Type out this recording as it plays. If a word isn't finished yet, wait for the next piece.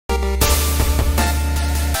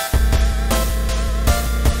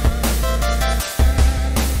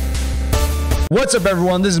What's up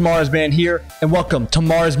everyone, this is Marzzman here, and welcome to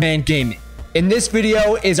Marzzman Gaming. In this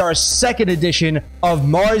video is our second edition of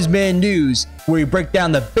Marzzman News, where we break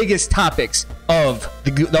down the biggest topics of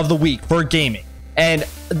the week for gaming. And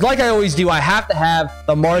like I always do, I have to have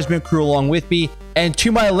the Marzzman crew along with me, and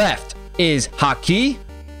to my left is Haki.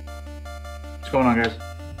 What's going on, guys?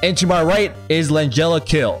 And to my right is Langella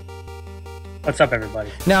Kill. What's up,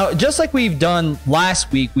 everybody? Now, just like we've done last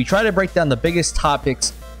week, we try to break down the biggest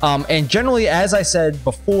topics. And generally, as I said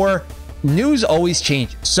before, news always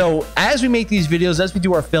changes. So as we make these videos, as we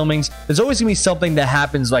do our filmings, there's always gonna be something that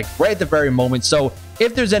happens like right at the very moment. So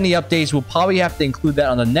if there's any updates, we'll probably have to include that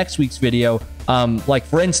on the next week's video. Like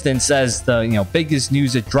for instance, as the biggest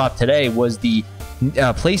news that dropped today was the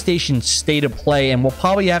PlayStation State of Play, and we'll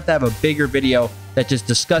probably have to have a bigger video that just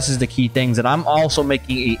discusses the key things. And I'm also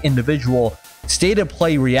making an individual State of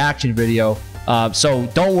Play reaction video. So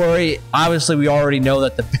don't worry. Obviously, we already know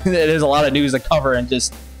that there's a lot of news to cover and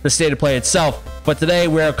just the State of Play itself. But today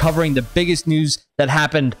we're covering the biggest news that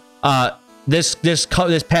happened this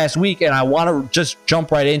past week, and I want to just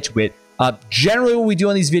jump right into it. Generally, what we do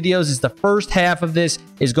on these videos is the first half of this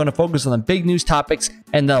is going to focus on the big news topics,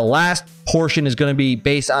 and the last portion is going to be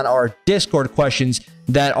based on our Discord questions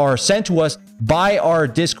that are sent to us by our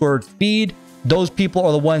Discord feed. Those people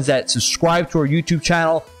are the ones that subscribe to our YouTube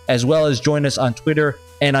channel, as well as join us on Twitter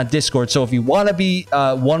and on Discord. So if you want to be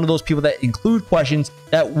one of those people that include questions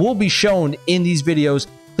that will be shown in these videos,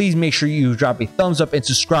 please make sure you drop a thumbs up and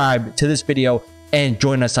subscribe to this video and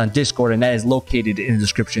join us on Discord, and that is located in the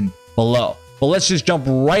description below. But let's just jump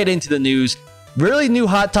right into the news. Really new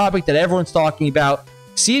hot topic that everyone's talking about.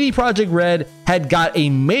 CD Projekt Red had got a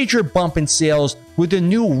major bump in sales with the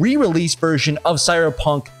new re-release version of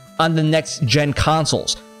Cyberpunk on the next gen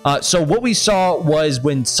consoles. So what we saw was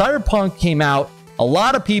when Cyberpunk came out, a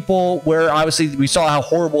lot of people, where obviously we saw how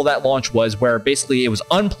horrible that launch was, where basically it was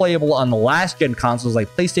unplayable on the last gen consoles. Like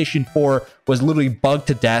PlayStation 4 was literally bugged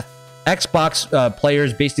to death. Xbox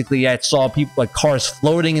players basically saw people like cars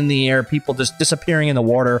floating in the air, people just disappearing in the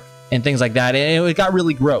water and things like that, and it got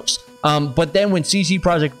really gross. But then when CD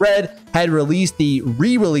Projekt Red had released the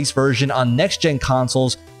re-release version on next gen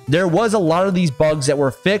consoles, there was a lot of these bugs that were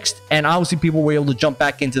fixed, and obviously people were able to jump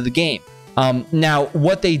back into the game. Now,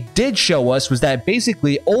 what they did show us was that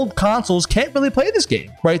basically old consoles can't really play this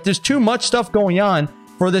game, right? There's too much stuff going on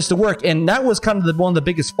for this to work, and that was kind of one of the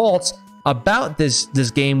biggest faults about this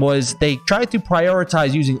game, was they tried to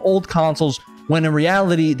prioritize using old consoles when in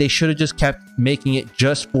reality they should have just kept making it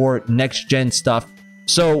just for next gen stuff.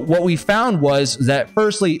 So what we found was that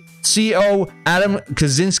firstly, CEO Adam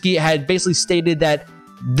Kaczynski had basically stated that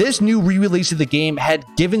this new re-release of the game had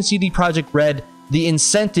given CD Projekt Red the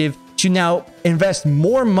incentive to now invest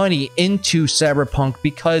more money into Cyberpunk,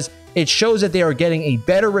 because it shows that they are getting a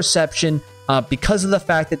better reception because of the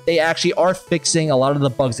fact that they actually are fixing a lot of the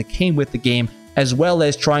bugs that came with the game, as well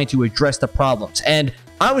as trying to address the problems. And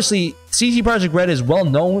obviously, CD Projekt Red is well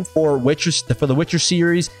known for the Witcher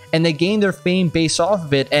series, and they gained their fame based off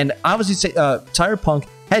of it. And obviously, Cyberpunk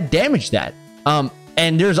had damaged that.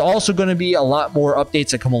 And there's also going to be a lot more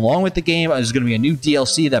updates that come along with the game. There's going to be a new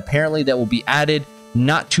DLC that apparently that will be added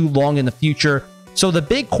not too long in the future. So the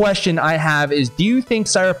big question I have is, do you think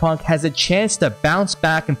Cyberpunk has a chance to bounce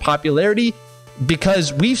back in popularity?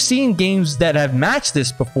 Because we've seen games that have matched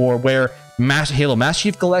this before, where Halo Master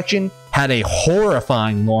Chief Collection had a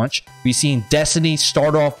horrifying launch. We've seen Destiny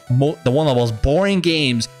start off one of the most boring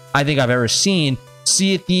games I think I've ever seen.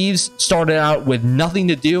 Sea of Thieves started out with nothing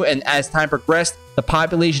to do, and as time progressed, the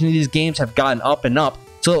population of these games have gotten up and up.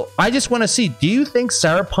 So I just want to see, do you think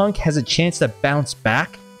Cyberpunk has a chance to bounce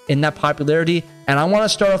back in that popularity? And I want to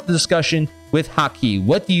start off the discussion with Haki.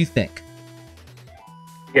 What do you think?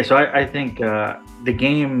 Yeah, so I think the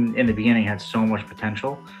game in the beginning had so much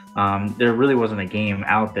potential. There really wasn't a game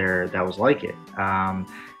out there that was like it.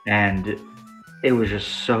 And it was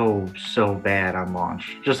just so bad on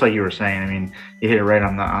launch. Just like you were saying, I mean, you hit it right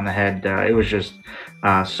on the head. It was just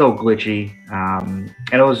so glitchy, and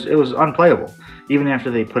it was unplayable. Even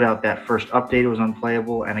after they put out that first update, it was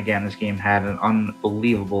unplayable. And again, this game had an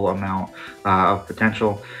unbelievable amount of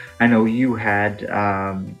potential. I know you had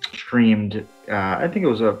streamed, I think it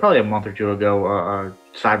was probably a month or two ago, a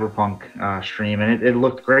Cyberpunk stream, and it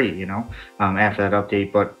looked great, after that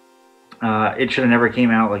update. But it should have never came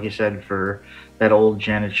out, like you said, for that old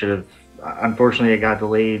gen. It should have, unfortunately, it got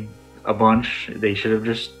delayed a bunch. They should have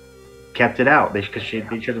just kept it out. They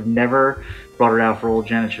should have never brought it out for old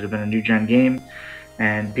gen. It should have been a new gen game,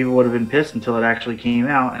 and people would have been pissed until it actually came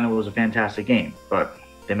out, and it was a fantastic game. But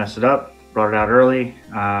they messed it up, brought it out early.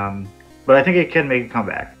 But I think it can make a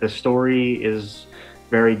comeback. The story is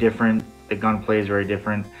very different The gunplay is very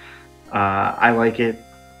different. I like it.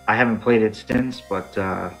 I haven't played it since, but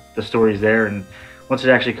the story's there, and once it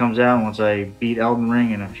actually comes out, once I beat Elden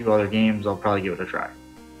Ring and a few other games, I'll probably give it a try.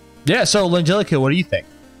 Yeah, so Langelica, what do you think?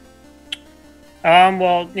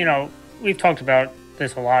 Well, we've talked about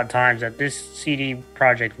this a lot of times, that this CD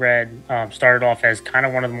Projekt Red started off as kind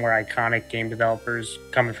of one of the more iconic game developers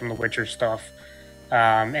coming from the Witcher stuff.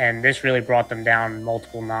 And this really brought them down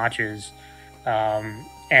multiple notches.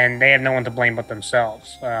 And they have no one to blame but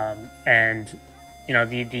themselves. And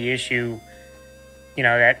the issue,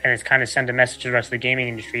 and it's kind of send a message to the rest of the gaming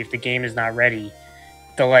industry. If the game is not ready,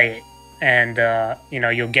 delay it. And,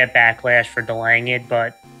 you'll get backlash for delaying it,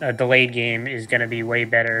 but a delayed game is going to be way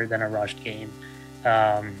better than a rushed game.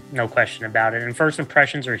 No question about it. And first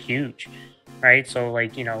impressions are huge, right? So,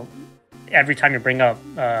 every time you bring up,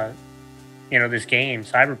 this game,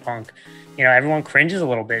 Cyberpunk, everyone cringes a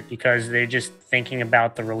little bit because they're just thinking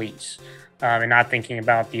about the release and not thinking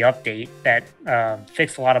about the update that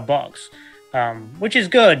fixed a lot of bugs, which is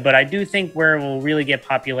good. But I do think where it will really get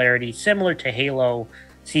popularity, similar to Halo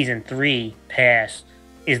Season 3 pass,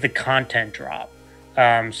 is the content drop.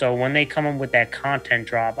 So when they come in with that content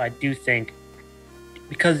drop, I do think,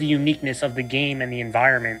 because of the uniqueness of the game and the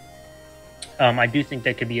environment, I do think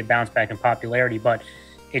there could be a bounce back in popularity. But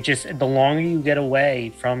it just, the longer you get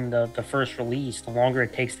away from the first release, the longer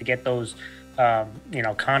it takes to get those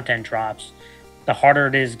content drops, the harder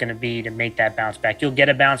it is going to be to make that bounce back. You'll get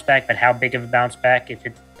a bounce back, but how big of a bounce back? If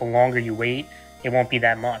it's the longer you wait, it won't be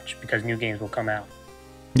that much, because new games will come out.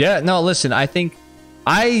 Yeah, no, listen, I think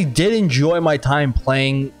I did enjoy my time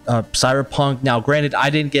playing Cyberpunk. Now, granted, I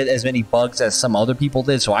didn't get as many bugs as some other people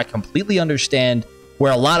did, so I completely understand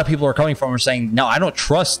where a lot of people are coming from, are saying, no, I don't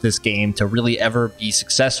trust this game to really ever be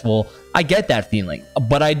successful. I get that feeling,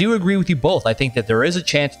 but I do agree with you both. I think that there is a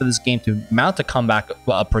chance for this game to mount a comeback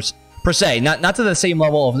per se, not to the same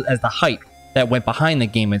level as the hype that went behind the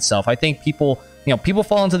game itself. I think people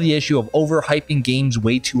fall into the issue of overhyping games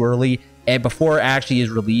way too early and before it actually is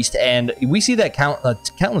released, and we see that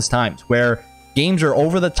countless times where games are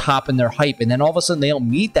over the top in their hype, and then all of a sudden they don't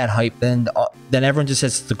meet that hype, then everyone just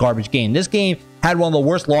says it's a garbage game. This game had one of the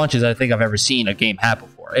worst launches I think I've ever seen a game have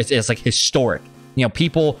before. It's like historic.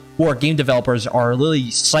 People who are game developers are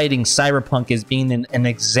literally citing Cyberpunk as being an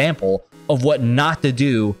example of what not to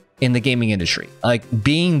do in the gaming industry.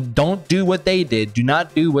 Don't do what they did. Do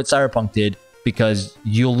not do what Cyberpunk did, because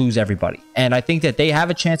you'll lose everybody. And I think that they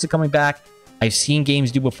have a chance of coming back. I've seen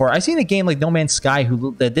games do before. I've seen a game like No Man's Sky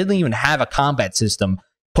that didn't even have a combat system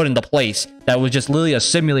put into place, that was just literally a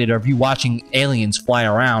simulator of you watching aliens fly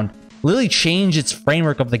around, literally changed its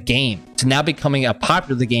framework of the game to now becoming a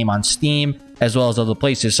popular game on Steam as well as other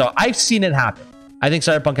places. So I've seen it happen. I think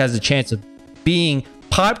Cyberpunk has a chance of being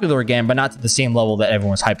popular again, but not to the same level that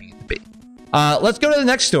everyone's hyping it to be. Let's go to the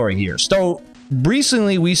next story here. So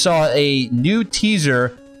recently we saw a new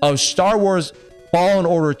teaser of Star Wars Fallen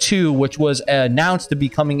Order 2, which was announced to be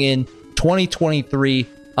coming in 2023.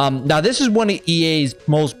 Now, this is one of EA's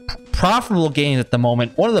most profitable games at the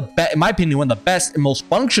moment. One of the in my opinion, one of the best and most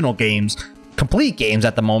functional games, complete games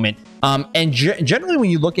at the moment. And generally, when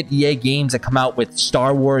you look at EA games that come out with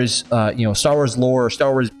Star Wars, Star Wars lore or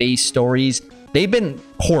Star Wars based stories, they've been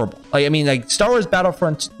horrible. Star Wars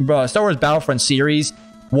Battlefront series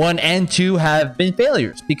 1 and 2 have been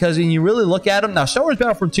failures, because when you really look at them, now Star Wars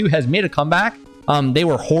Battlefront 2 has made a comeback. They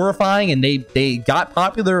were horrifying, and they got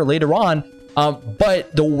popular later on.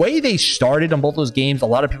 But the way they started on both those games, a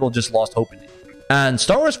lot of people just lost hope in it. And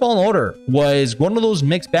Star Wars Fallen Order was one of those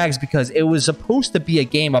mixed bags, because it was supposed to be a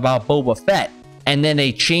game about Boba Fett, and then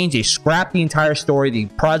they scrapped the entire story. The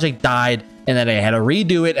project died, and then they had to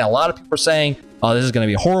redo it. And a lot of people are saying, oh, this is going to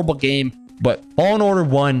be a horrible game. But Fallen Order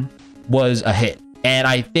 1 was a hit. And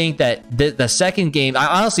I think that the second game, I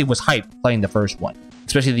honestly was hyped playing the first one,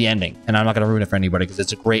 especially the ending. And I'm not going to ruin it for anybody, because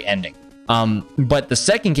it's a great ending. But the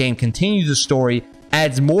second game continues the story,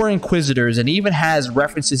 adds more Inquisitors, and even has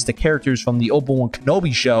references to characters from the Obi-Wan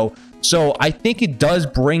Kenobi show. So I think it does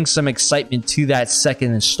bring some excitement to that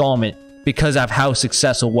second installment because of how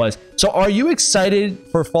successful it was. So are you excited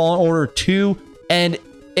for Fallen Order 2? And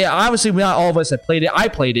obviously, not all of us have played it. I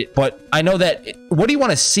played it, but I know that. What do you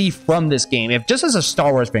want to see from this game? If just as a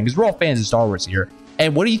Star Wars fan, because we're all fans of Star Wars here,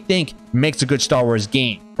 and what do you think makes a good Star Wars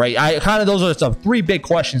game? Right? Those are some three big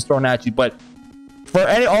questions thrown at you. But for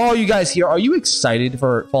all you guys here, are you excited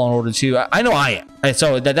for Fallen Order 2? I know I am. And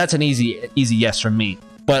so that's an easy yes from me.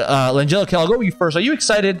 But Langelica, I'll go with you first. Are you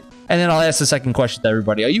excited? And then I'll ask the second question to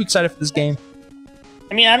everybody. Are you excited for this game?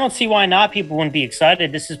 I mean, I don't see why not. People wouldn't be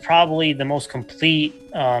excited. This is probably the most complete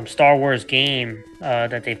Star Wars game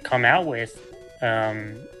that they've come out with.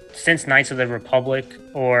 since Knights of the Republic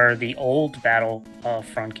or the old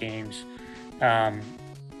Battlefront games.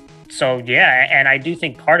 So yeah, and I do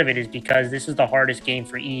think part of it is because this is the hardest game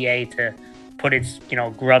for EA to put its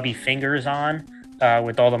grubby fingers on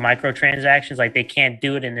with all the microtransactions. Like, they can't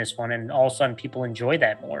do it in this one, and all of a sudden people enjoy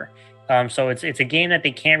that more. So it's a game that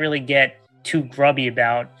they can't really get too grubby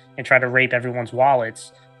about and try to rape everyone's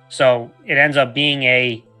wallets. So it ends up being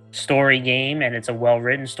a story game, and it's a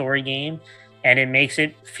well-written story game, and it makes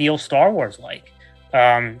it feel Star Wars-like.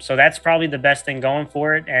 So that's probably the best thing going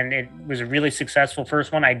for it, and it was a really successful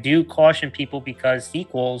first one. I do caution people because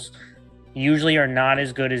sequels usually are not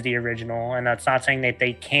as good as the original, and that's not saying that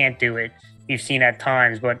they can't do it. We've seen at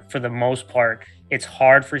times, but for the most part, it's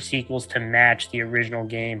hard for sequels to match the original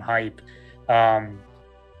game hype.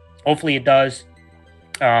 Hopefully it does.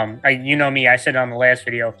 You know me, I said it on the last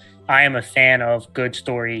video, I am a fan of good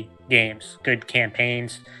story games, good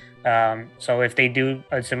campaigns. So if they do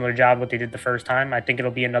a similar job what they did the first time, I think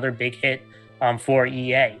it'll be another big hit for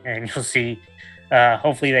EA, and you'll see.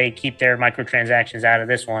 Hopefully they keep their microtransactions out of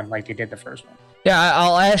this one like they did the first one. Yeah,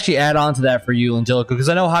 I'll actually add on to that for you, Angelica, because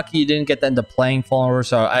I know Hockey, you didn't get into playing Fallen Order,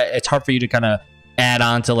 so it's hard for you to kind of add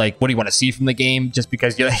on to like what do you want to see from the game, just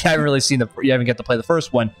because you haven't really seen you haven't get to play the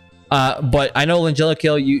first one. But I know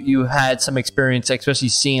Angelica, you had some experience, especially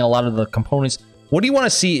seeing a lot of the components. What do you want to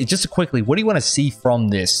see, just quickly, what do you want to see from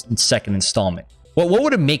this second installment? What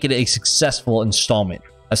would it make it a successful installment,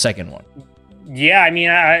 a second one? Yeah, I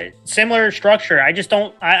mean, similar structure. I just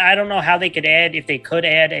don't, I don't know how they could add, if they could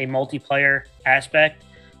add a multiplayer aspect.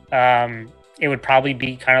 It would probably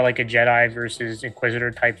be kind of like a Jedi versus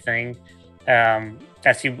Inquisitor type thing.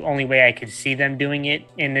 That's the only way I could see them doing it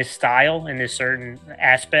in this style, in this certain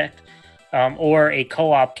aspect. Or a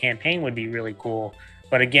co-op campaign would be really cool.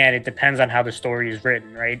 But again, it depends on how the story is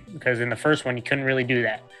written, right? Because in the first one, you couldn't really do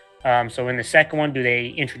that. So in the second one, do they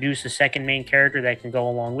introduce a second main character that can go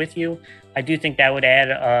along with you? I do think that would add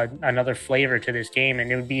another flavor to this game, and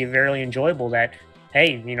it would be very enjoyable that,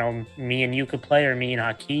 hey, me and you could play, or me and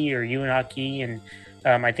Haki, or you and Haki, and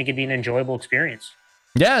I think it'd be an enjoyable experience.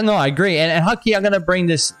 Yeah, no, I agree. And Haki, I'm going to bring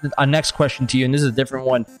this next question to you, and this is a different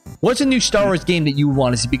one. What's a new Star Wars game that you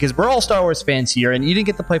want to see? Because we're all Star Wars fans here, and you didn't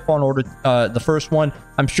get to play Fallen Order, the first one.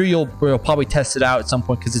 I'm sure you'll probably test it out at some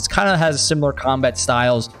point, because it kind of has similar combat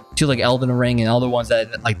styles to like Elden Ring and other ones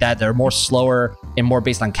that are more slower and more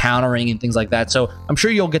based on countering and things like that. So I'm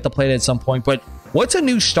sure you'll get to play it at some point. But what's a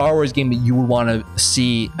new Star Wars game that you would want to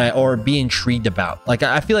see or be intrigued about? Like,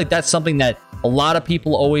 I feel like that's something that a lot of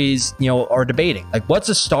people always, are debating. Like, what's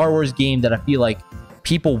a Star Wars game that I feel like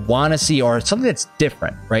people want to see, or something that's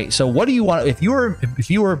different, right? So what do you want, if you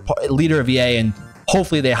were leader of EA, and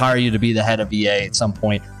hopefully they hire you to be the head of EA at some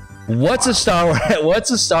point, what's a Star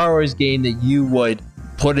Wars game that you would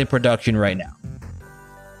put in production right now?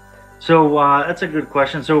 So that's a good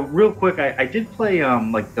question. So real quick, I did play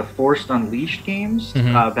like the Force Unleashed games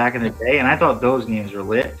back in the day, and I thought those games were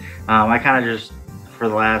lit. I kind of just, for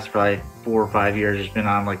the last probably 4 or 5 years, just been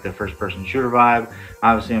on like the first person shooter vibe.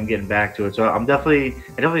 Obviously I'm getting back to it, so I definitely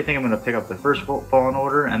think I'm going to pick up the first Fallen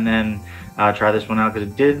Order and then try this one out, because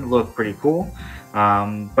it did look pretty cool. But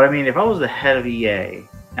I mean, if I was the head of EA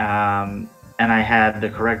and I had the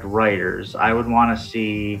correct writers, I would want to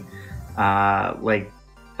see like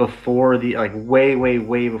before the, like way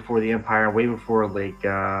before the Empire, way before like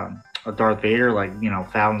Darth Vader, like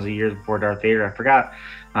thousands of years before Darth Vader. I forgot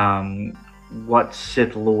what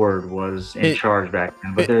Sith Lord was in charge back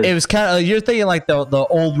then, but it was kind of, you're thinking like the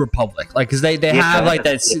Old Republic, like, because they have like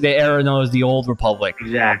that, the era known as the Old Republic.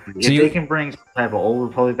 Exactly. So if they can bring some type of Old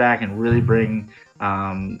Republic back and really bring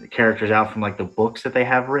characters out from like the books that they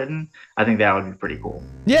have written, I think that would be pretty cool.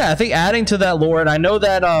 Yeah, I think adding to that lore, and I know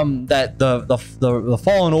that that the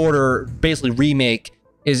Fallen Order basically remake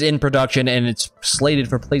is in production, and it's slated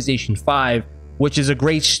for PlayStation 5, which is a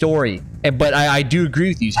great story. But I do agree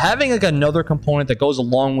with you. Having like another component that goes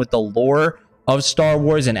along with the lore of Star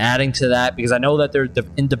Wars and adding to that, because I know that they're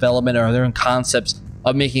in development, or they're in concepts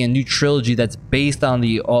of making a new trilogy that's based on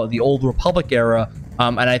the Old Republic era.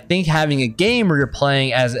 And I think having a game where you're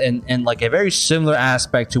playing as in like a very similar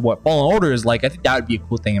aspect to what Fallen Order is like, I think that would be a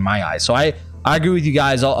cool thing in my eyes. So I agree with you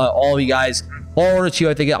guys, all of you guys. Fallen Order 2,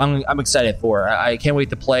 I think I'm excited for. I can't wait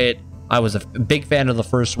to play it. I was a big fan of the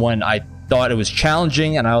first one. I thought it was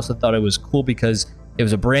challenging, and I also thought it was cool because it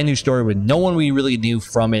was a brand new story with no one we really knew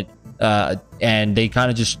from it, and they kind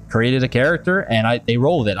of just created a character, and they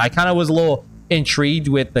rolled with it. I kind of was a little intrigued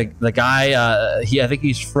with the guy. I think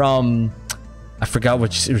he's from, I forgot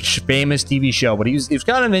which famous TV show, but he was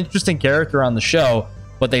kind of an interesting character on the show.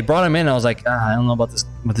 But they brought him in, and I was like, I don't know about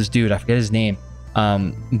this dude. I forget his name.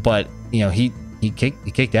 But he he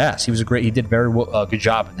kicked ass. He did very good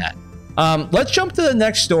job in that. Let's jump to the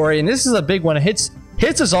next story, and this is a big one. It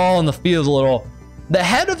hits us all in the feels a little. The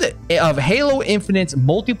head of Halo Infinite's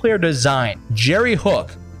multiplayer design, Jerry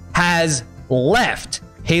Hook, has left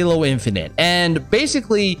Halo Infinite, and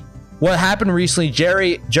basically what happened recently,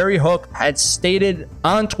 Jerry Hook had stated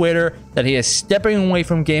on Twitter that he is stepping away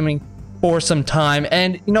from gaming for some time.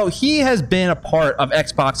 And, you know, he has been a part of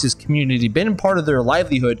Xbox's community, been a part of their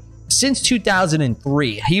livelihood since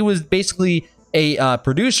 2003. He was basically a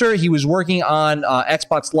producer. He was working on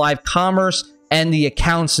Xbox Live Commerce and the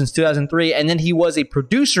account since 2003. And then he was a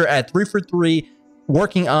producer at 343,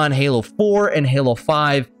 working on Halo 4 and Halo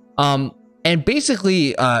 5. And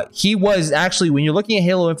basically, he was actually, when you're looking at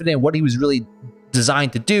Halo Infinite and what he was really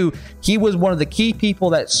designed to do, he was one of the key people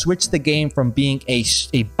that switched the game from being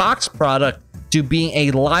a box product to being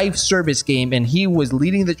a live service game. And he was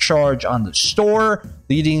leading the charge on the store,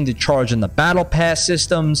 leading the charge on the battle pass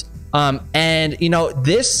systems. And, you know,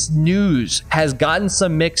 this news has gotten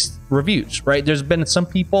some mixed reviews, right? There's been some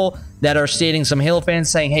people that are stating, some Halo fans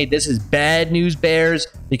saying, hey, this is bad news bears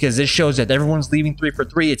because this shows that everyone's leaving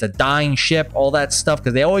 343. It's a dying ship, all that stuff,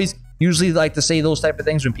 because they always usually like to say those type of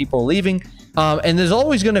things when people are leaving. And there's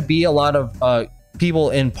always going to be a lot of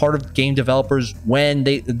people in part of game developers when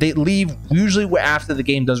they leave, usually after the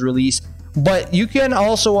game does release. But you can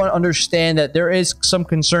also understand that there is some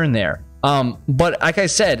concern there. But like I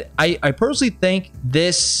said, I personally think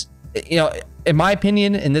this, you know, in my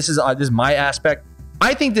opinion, and this is my aspect,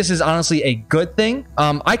 I think this is honestly a good thing.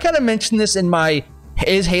 I kind of mentioned this in my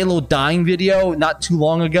Is Halo Dying video not too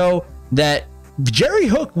long ago, that Jerry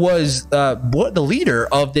Hook was the leader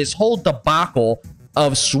of this whole debacle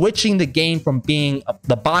of switching the game from being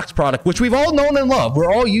the box product, which we've all known and loved,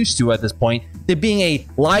 we're all used to at this point, to being a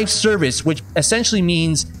live service, which essentially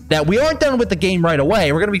means that we aren't done with the game right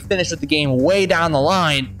away. We're going to be finished with the game way down the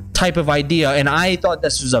line type of idea. And I thought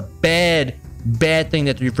this was a bad thing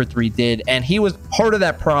that 343 did, and he was part of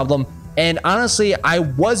that problem. And honestly, I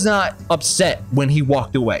was not upset when he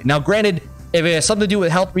walked away. Now, granted, if it has something to do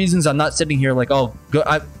with health reasons, I'm not sitting here like, oh,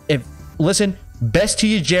 listen, best to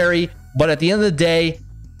you, Jerry. But at the end of the day,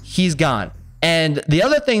 he's gone. And the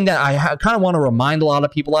other thing that I kind of want to remind a lot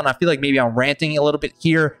of people on, I feel like maybe I'm ranting a little bit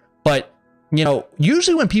here, but, you know,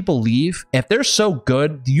 usually when people leave, if they're so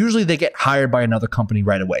good, usually they get hired by another company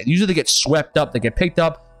right away. Usually they get swept up, they get picked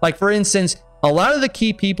up. Like, for instance, a lot of the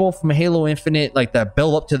key people from Halo Infinite, like that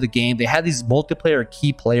build up to the game, they had these multiplayer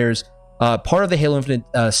key players, part of the Halo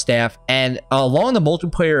Infinite staff, and along the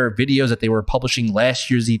multiplayer videos that they were publishing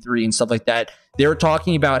last year's E3 and stuff like that, they were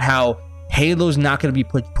talking about how Halo's not going to be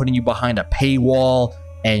putting you behind a paywall,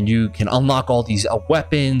 and you can unlock all these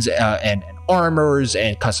weapons and armors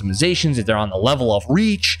and customizations if they're on the level of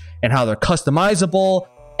Reach, and how they're customizable.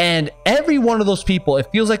 And every one of those people, it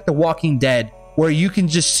feels like The Walking Dead, where you can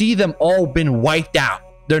just see them all been wiped out.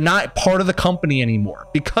 They're not part of the company anymore,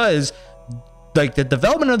 because like the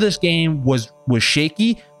development of this game was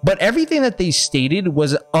shaky, but everything that they stated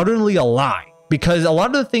was utterly a lie, because a lot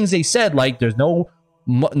of the things they said, like there's no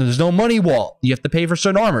money wall, you have to pay for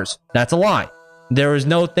certain armors, that's a lie. There is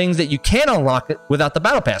no things that you can't unlock it without the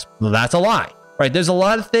battle pass, that's a lie, right? There's a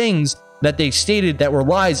lot of things that they stated that were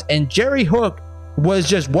lies, and Jerry Hook was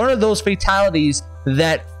just one of those fatalities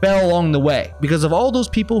that fell along the way. Because of all those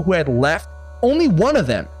people who had left, only one of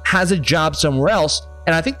them has a job somewhere else,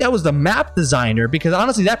 and I think that was the map designer, because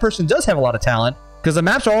honestly that person does have a lot of talent, because the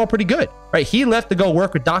maps are all pretty good, right? He left to go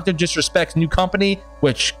work with Dr. Disrespect's new company,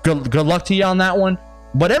 which good luck to you on that one.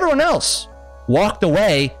 But everyone else walked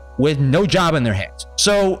away with no job in their hands.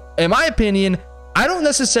 So in my opinion, I don't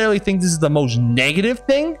necessarily think this is the most negative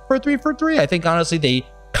thing for 343. I think honestly they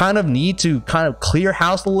kind of need to kind of clear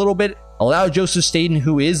house a little bit, allow Joseph Staten,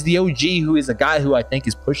 who is the OG, who is a guy who I think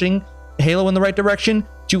is pushing Halo in the right direction,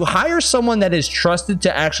 to hire someone that is trusted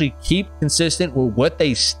to actually keep consistent with what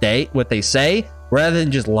they say, rather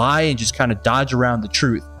than just lie and just kind of dodge around the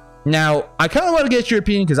truth. Now, I kind of want to get your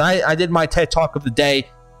opinion, because I did my TED Talk of the day.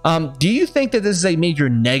 Do you think that this is a major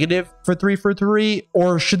negative for 343,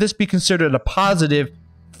 or should this be considered a positive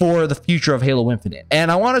for the future of Halo Infinite?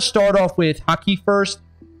 And I want to start off with Haki first.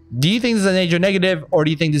 Do you think this is a major negative, or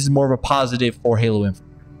do you think this is more of a positive for Halo Infinite?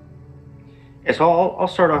 Yeah, so I'll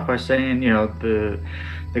start off by saying, you know,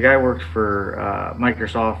 the guy worked for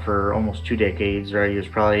Microsoft for almost 2 decades, right? He was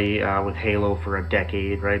probably with Halo for a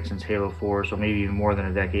decade, right, since Halo 4, so maybe even more than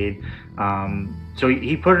a decade. So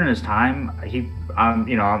he put in his time. You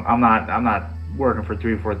know, I'm not working for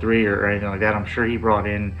 343 or anything like that. I'm sure he brought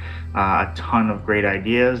in a ton of great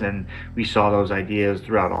ideas, and we saw those ideas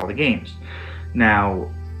throughout all the games.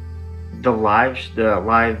 Now, the live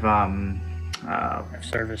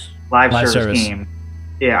service live service game.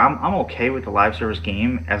 Yeah, I'm okay with the live service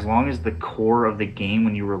game as long as the core of the game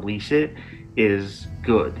when you release it is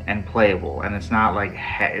good and playable, and it's not like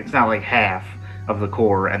half of the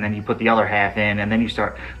core and then you put the other half in and then you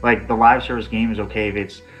start. Like, the live service game is okay if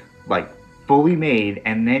it's like fully made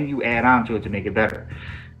and then you add on to it to make it better.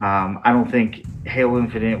 I don't think Halo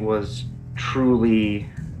Infinite was truly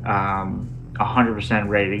 100%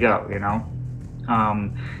 ready to go, you know.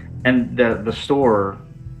 And the store,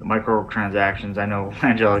 the microtransactions, I know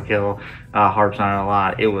Angelic Hill harps on it a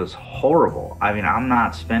lot. It was horrible. I mean, I'm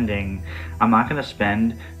not going to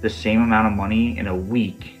spend the same amount of money in a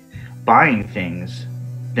week buying things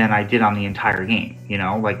than I did on the entire game, you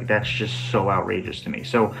know. Like, that's just so outrageous to me.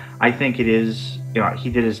 So I think it is, you know, he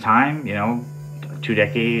did his time, you know, 2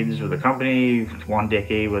 decades with the company, 1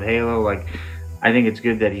 decade with Halo. Like, I think it's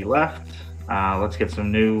good that he left. Let's get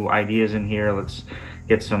some new ideas in here. Let's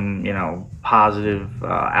get some, you know, positive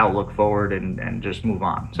outlook forward and just move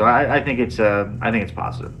on. So I think it's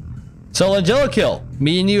positive. So, Angelic Hill,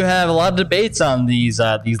 me and you have a lot of debates on these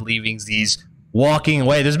leavings, these walking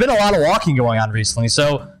away. There's been a lot of walking going on recently.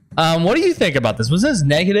 So, what do you think about this? Was this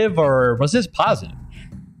negative or was this positive?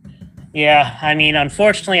 Yeah, I mean,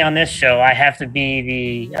 unfortunately, on this show, I have to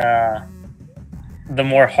be the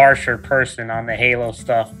more harsher person on the Halo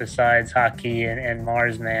stuff besides Hockey and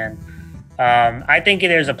Marzzman. I think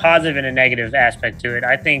there's a positive and a negative aspect to it.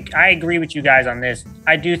 I agree with you guys on this.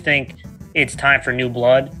 I do think it's time for new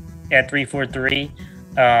blood at 343.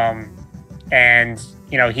 And,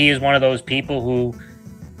 you know, he is one of those people who,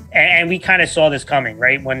 and we kind of saw this coming,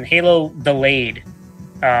 right? When Halo delayed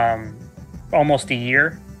almost a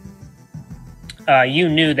year, you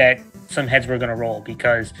knew that some heads were going to roll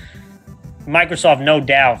because Microsoft, no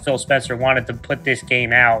doubt, Phil Spencer wanted to put this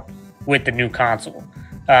game out with the new console.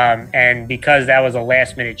 And because that was a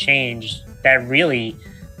last-minute change, that really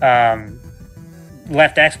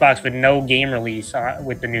left Xbox with no game release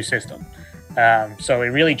with the new system. So it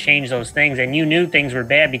really changed those things. And you knew things were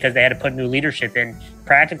bad because they had to put new leadership in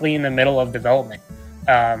practically in the middle of development.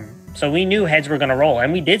 So we knew heads were going to roll,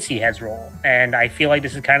 and we did see heads roll. And I feel like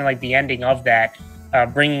this is kind of like the ending of that,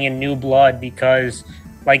 bringing in new blood because,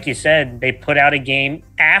 like you said, they put out a game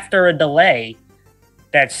after a delay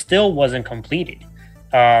that still wasn't completed.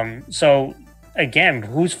 So again,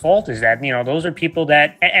 whose fault is that? You know, those are people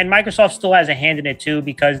that, and Microsoft still has a hand in it too,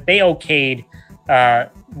 because they okayed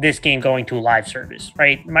this game going to a live service,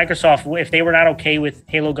 right? Microsoft, if they were not okay with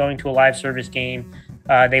Halo going to a live service game,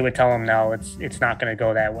 they would tell them, no, it's not going to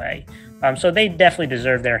go that way. So they definitely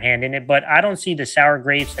deserve their hand in it, but I don't see the sour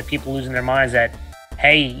grapes that people lose in their minds that,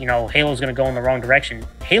 hey, you know, Halo's going to go in the wrong direction.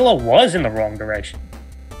 Halo was in the wrong direction.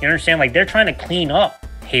 You understand? Like, they're trying to clean up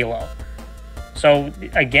Halo. So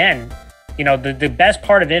again, you know, the best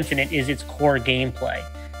part of Infinite is its core gameplay,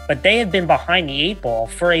 but they have been behind the 8 ball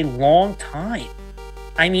for a long time.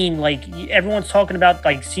 I mean, like, everyone's talking about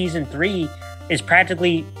like season 3 is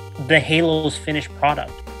practically the Halo's finished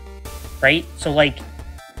product, right? So like,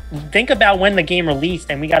 think about when the game released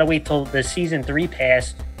and we got to wait till the season 3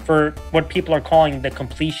 pass for what people are calling the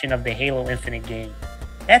completion of the Halo Infinite game.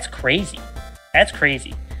 That's crazy. That's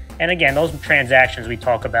crazy. And again, those transactions we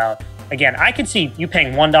talk about, again, I could see you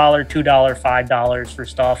paying $1, $2, $5 for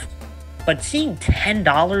stuff, but seeing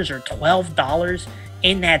 $10 or $12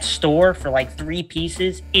 in that store for like 3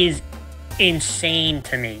 pieces is insane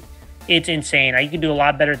to me. It's insane. You can do a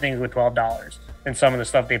lot better things with $12 than some of the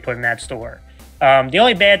stuff they put in that store. The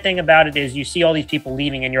only bad thing about it is you see all these people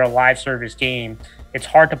leaving and you're a live service game. It's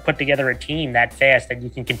hard to put together a team that fast that you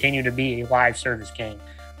can continue to be a live service game.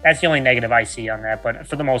 That's the only negative I see on that, but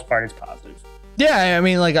for the most part, it's positive. Yeah, I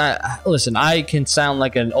mean, like, listen, I can sound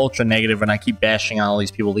like an ultra negative and I keep bashing on all these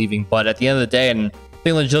people leaving, but at the end of the day, and I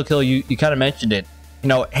think Jill Kill, you kind of mentioned it, you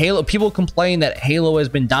know, Halo, people complain that Halo has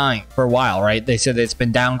been dying for a while, right? They said that it's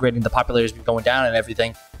been downgrading, the popularity has been going down and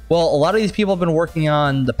everything. Well, a lot of these people have been working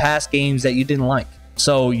on the past games that you didn't like.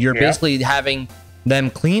 So you're basically having them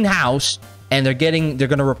clean house, and they're going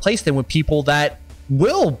to replace them with people that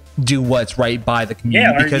will do what's right by the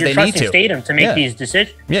community because they need to. Statham to make these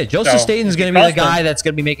decisions. Yeah, Joseph Statham is going to be the guy that's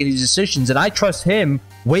going to be making these decisions, and I trust him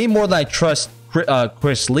way more than I trust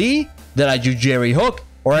Chris Lee, than I do Jerry Hook,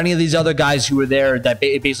 or any of these other guys who were there that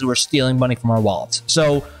basically were stealing money from our wallets.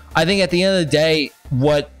 So I think at the end of the day,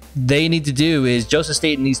 what they need to do is Joseph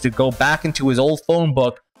Statham needs to go back into his old phone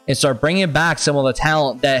book and start bringing back some of the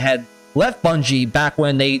talent that had left Bungie back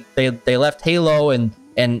when they left Halo and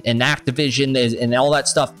Activision and all that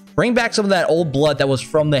stuff. Bring back some of that old blood that was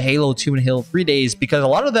from the Halo 2 and Halo 3 days, because a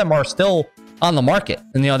lot of them are still on the market,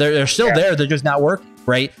 and you know they're still there. They're just not working.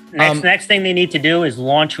 right? Next thing they need to do is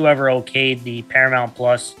launch whoever okayed the Paramount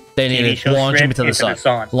Plus. They need to launch them into the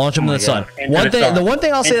sun. Launch them into the sun. The one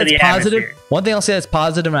thing I'll say that's positive. One thing I'll say that's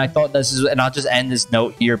positive, and I thought this is, and I'll just end this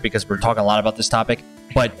note here because we're talking a lot about this topic.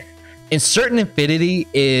 But in Certain Infinity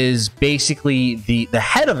is basically the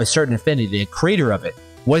head of a Certain Infinity, the creator of it,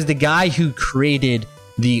 was the guy who created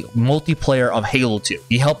the multiplayer of Halo 2.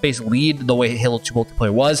 He helped basically lead the way Halo 2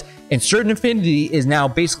 multiplayer was, and Certain Infinity is now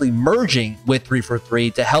basically merging with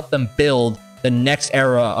 343 to help them build the next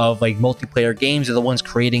era of like multiplayer games. Are the ones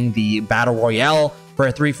creating the battle royale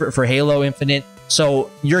for Halo Infinite.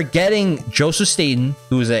 So you're getting Joseph Staten,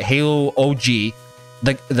 who is a Halo OG.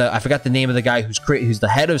 I forgot the name of the guy who's the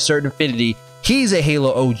head of Certain Infinity. He's a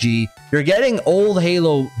Halo OG. You're getting old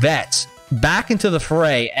Halo vets back into the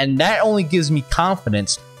fray, and that only gives me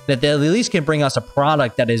confidence that they at least can bring us a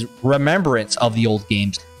product that is remembrance of the old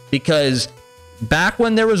games. Because back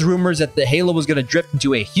when there was rumors that the Halo was going to drift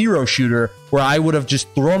into a hero shooter where I would have just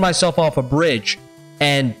thrown myself off a bridge,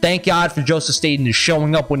 and thank God for Joseph Staten is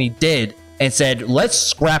showing up when he did and said, let's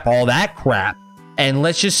scrap all that crap and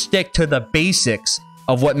let's just stick to the basics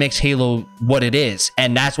of what makes Halo what it is.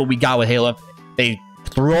 And that's what we got with Halo Infinite. They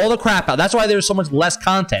threw all the crap out. That's why there's so much less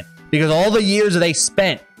content, because all the years that they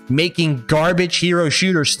spent making garbage hero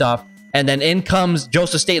shooter stuff, and then in comes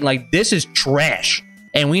Joseph Staten like, this is trash,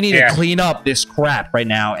 and we need to clean up this crap right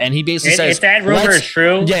now. And he basically says, if that rumor is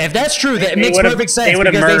true, if that's true, that makes perfect sense. They would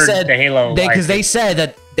have murdered the Halo, because they said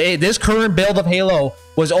that this current build of Halo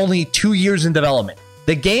was only 2 years in development.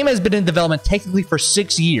 The game has been in development technically for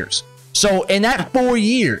 6 years. So in that 4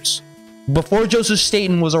 years before Joseph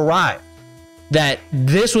Staten was arrived, that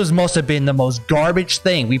this must have been the most garbage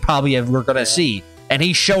thing we probably ever going to see. And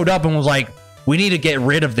he showed up and was like, we need to get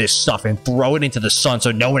rid of this stuff and throw it into the sun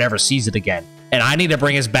so no one ever sees it again. And I need to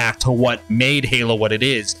bring us back to what made Halo what it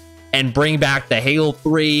is, and bring back the Halo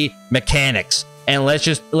 3 mechanics. And let's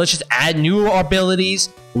just add new abilities.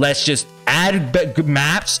 Let's just add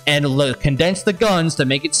maps and condense the guns to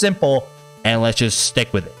make it simple. And let's just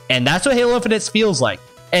stick with it. And that's what Halo Infinite feels like.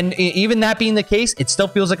 And even that being the case, it still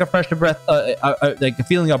feels like a fresh breath, like a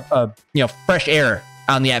feeling of fresh air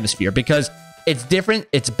out in the atmosphere, because it's different.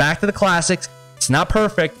 It's back to the classics. It's not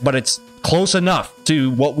perfect, but it's close enough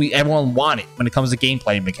to what everyone wanted when it comes to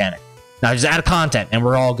gameplay and mechanic. Now just add content, and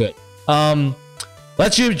we're all good.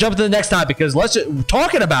 Let's jump to the next topic, because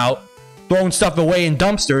talking about throwing stuff away in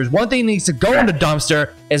dumpsters. One thing that needs to go in the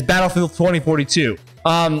dumpster is Battlefield 2042,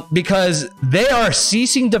 because they are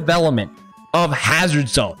ceasing development of Hazard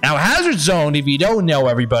Zone. Now, Hazard Zone, if you don't know,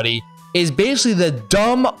 everybody, is basically the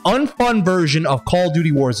dumb, unfun version of Call of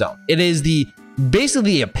Duty Warzone. It is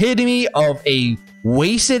basically the epitome of a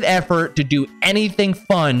wasted effort to do anything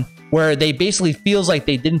fun, where they basically feels like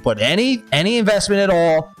they didn't put any investment at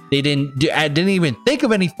all. They didn't even think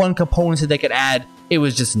of any fun components that they could add. It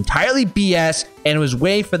was just entirely BS, and it was a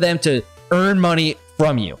way for them to earn money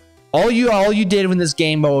from you. All you did in this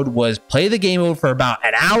game mode was play the game mode for about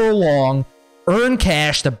an hour long, earn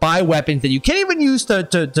cash to buy weapons that you can't even use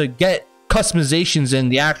to get customizations in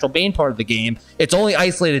the actual main part of the game. It's only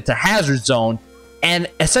isolated to Hazard Zone, and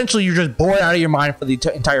essentially you're just bored out of your mind for the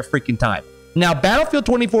entire freaking time. Now, Battlefield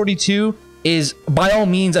 2042 is by all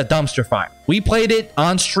means a dumpster fire. We played it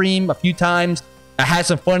on stream a few times. I had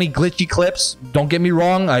some funny glitchy clips. Don't get me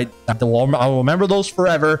wrong. I'll remember those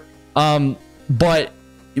forever. But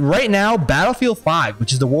right now, Battlefield 5,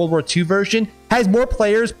 which is the World War II version, has more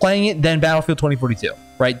players playing it than Battlefield 2042,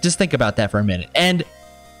 right? Just think about that for a minute. And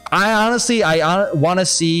I honestly want to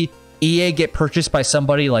see EA get purchased by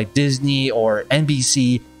somebody like Disney or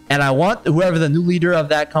NBC, and I want whoever the new leader of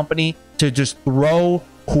that company to just throw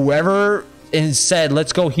whoever and said,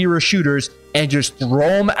 let's go hero shooters, and just throw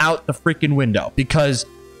them out the freaking window, because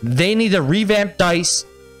they need to revamp DICE.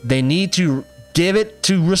 They need to give it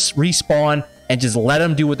to Respawn and just let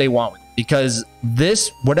them do what they want with it, because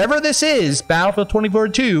whatever this is, Battlefield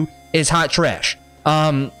 2042 is hot trash.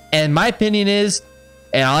 And my opinion is,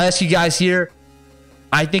 and I'll ask you guys here,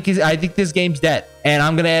 I think this game's dead, and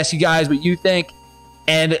I'm gonna ask you guys what you think.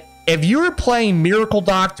 And if you were playing Miracle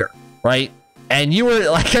Doctor, right, and you were,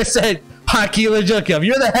 like I said, Hakila Jukov,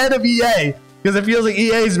 you're the head of EA, because it feels like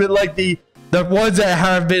EA's been like the ones that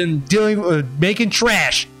have been dealing with making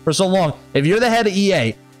trash for so long. If you're the head of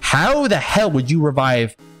EA, how the hell would you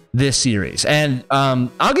revive this series? And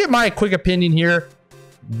I'll get my quick opinion here.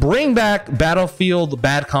 Bring back Battlefield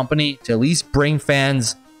Bad Company to at least bring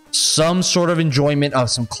fans some sort of enjoyment of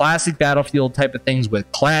some classic Battlefield type of things with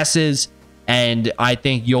classes, and I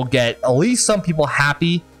think you'll get at least some people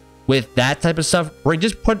happy with that type of stuff.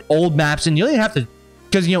 Just put old maps in. You don't even have to,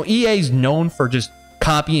 because EA is known for just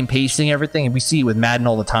copy and pasting everything, and we see it with Madden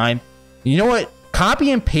all the time. You know what?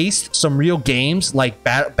 Copy and paste some real games like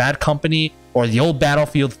Bad Company or the old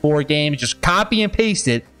Battlefield 4 game. Just copy and paste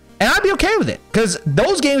it, and I'd be okay with it because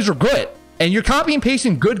those games are good. And you're copy and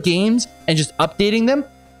pasting good games and just updating them.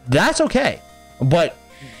 That's okay. But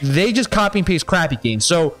they just copy and paste crappy games.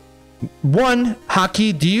 So, one,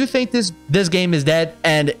 Haki, do you think this game is dead?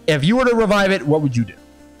 And if you were to revive it, what would you do?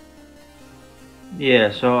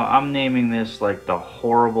 Yeah, so I'm naming this like the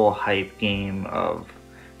horrible hype game of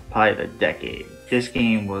probably the decade. This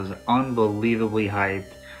game was unbelievably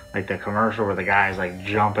hyped. Like the commercial where the guy's like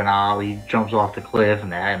jumping off, he jumps off the cliff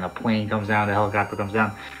and the plane comes down, the helicopter comes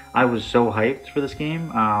down. I was so hyped for this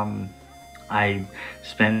game. I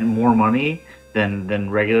spent more money than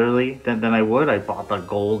regularly than I would. I bought the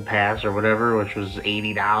gold pass or whatever, which was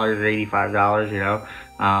 $80 or $85, you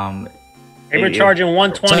know. They were charging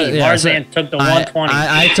 $120. Marzzman took the $120.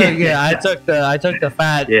 I took the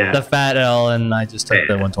fat L, and I just took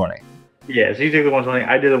the $120. Yeah, so you took the $120.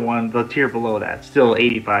 I did the tier below that, still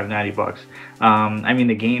 $85-$90. I mean,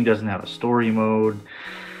 the game doesn't have a story mode,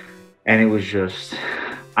 and it was just,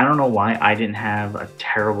 I don't know why I didn't have a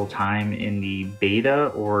terrible time in the beta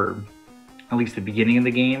or at least the beginning of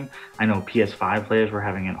the game. I know PS5 players were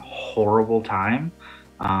having a horrible time.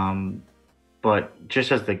 But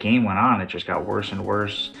just as the game went on, it just got worse and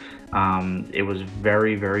worse. It was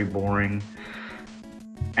very, very boring.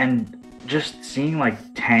 And just seeing like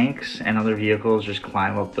tanks and other vehicles just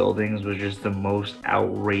climb up buildings was just the most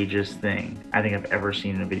outrageous thing I think I've ever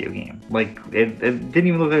seen in a video game. Like it didn't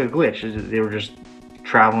even look like a glitch. They were just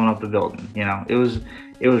traveling up the building. You know, it was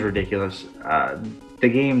ridiculous. The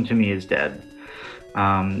game to me is dead.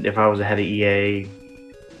 If I was ahead of EA,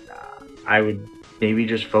 I would maybe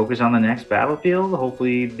just focus on the next Battlefield.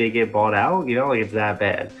 Hopefully they get bought out, you know, like it's that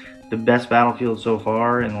bad. The best Battlefield so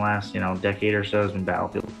far in the last, decade or so has been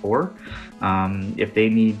Battlefield 4. If they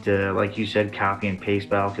need to, like you said, copy and paste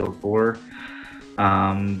Battlefield 4,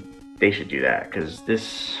 they should do that because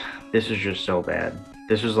this is just so bad.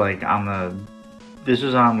 This was on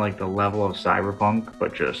the level of Cyberpunk,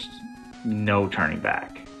 but just no turning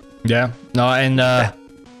back. Yeah. No, and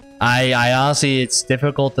I honestly, it's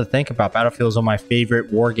difficult to think about. Battlefield's one of my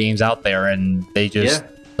favorite war games out there, and they just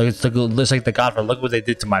looks like the Godfather. Look what they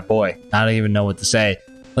did to my boy. I don't even know what to say.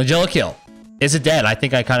 Kill, is it dead? I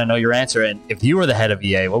think I kind of know your answer. And if you were the head of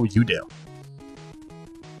EA, what would you do?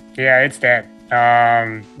 Yeah, it's dead.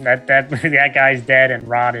 That guy's dead and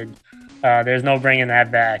rotted. There's no bringing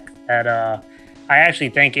that back. I actually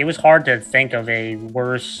think it was hard to think of a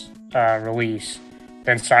worse release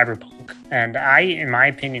than Cyberpunk. And in my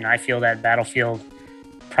opinion, I feel that Battlefield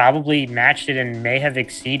probably matched it and may have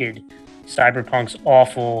exceeded Cyberpunk's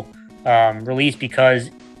awful release because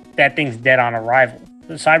that thing's dead on arrival.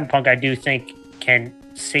 Cyberpunk, I do think, can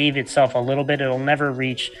save itself a little bit. It'll never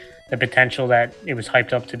reach the potential that it was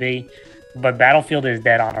hyped up to be. But Battlefield is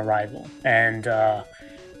dead on arrival. And,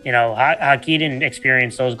 Haki didn't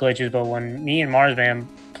experience those glitches, but when me and Marzzman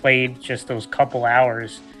played just those couple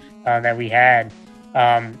hours that we had,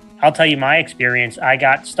 I'll tell you my experience. I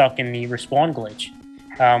got stuck in the respawn glitch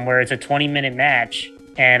where it's a 20-minute match,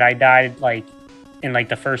 and I died in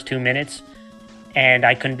the first 2 minutes, and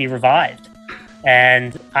I couldn't be revived.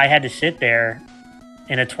 And I had to sit there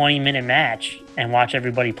in a 20-minute match and watch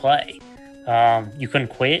everybody play. You couldn't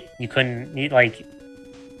quit. You couldn't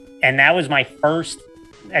and that was my first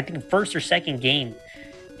or second game.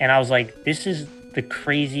 And I was like, this is the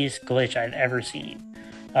craziest glitch I've ever seen.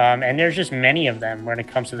 And there's just many of them when it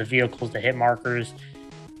comes to the vehicles, the hit markers.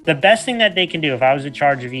 The best thing that they can do, if I was in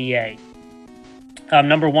charge of EA,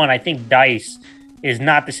 number one, I think DICE is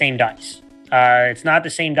not the same DICE. It's not the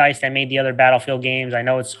same DICE that made the other Battlefield games. I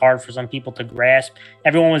know it's hard for some people to grasp.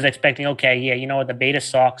 Everyone was expecting, okay, yeah, you know what, the beta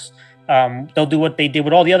sucks. They'll do what they did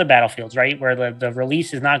with all the other Battlefields, right? Where the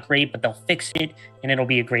release is not great, but they'll fix it, and it'll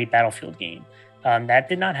be a great Battlefield game. That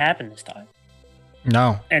did not happen this time.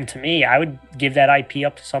 No. And to me, I would give that IP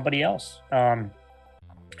up to somebody else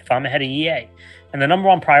if I'm ahead of EA. And the number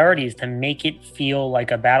one priority is to make it feel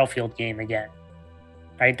like a Battlefield game again.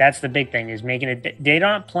 Right? That's the big thing, is making it. They're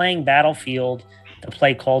not playing Battlefield to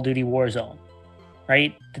play Call of Duty Warzone.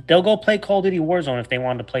 Right? They'll go play Call of Duty Warzone if they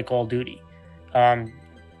wanted to play Call of Duty.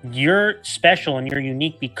 You're special and you're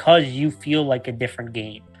unique because you feel like a different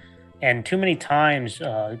game. And too many times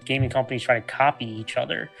gaming companies try to copy each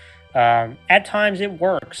other. At times it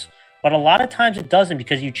works, but a lot of times it doesn't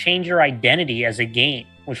because you change your identity as a game,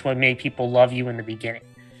 which would make people love you in the beginning.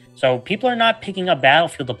 So people are not picking up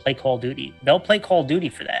Battlefield to play Call of Duty. They'll play Call of Duty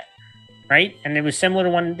for that, right? And it was similar to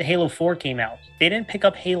when Halo 4 came out. They didn't pick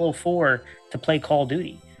up Halo 4 to play Call of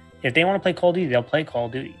Duty. if they want to play Call of Duty, they'll play Call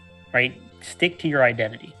of Duty, right? Stick to your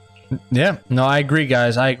identity. Yeah, no, I agree,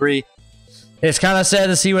 guys. I agree. It's kind of sad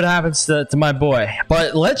to see what happens to my boy.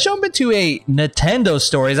 But let's jump into a Nintendo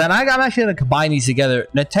stories. And I'm actually going to combine these together.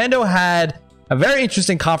 Nintendo had a very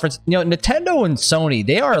interesting conference. You know, Nintendo and Sony,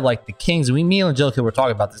 they are like the kings. Me and Angelica were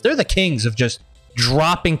talking about this. They're the kings of just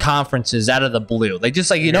dropping conferences out of the blue. They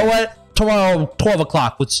just like, you know what? Tomorrow, 12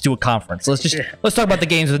 o'clock, let's do a conference. Let's talk about the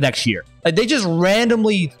games of the next year. Like, they just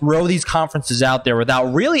randomly throw these conferences out there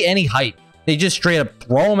without really any hype. They just straight up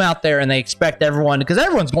throw them out there, and they expect everyone, because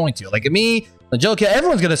everyone's going to, like me, Angelica,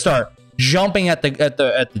 everyone's going to start jumping at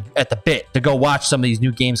the bit to go watch some of these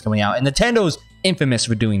new games coming out. And Nintendo's infamous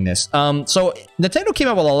for doing this. So Nintendo came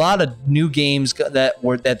out with a lot of new games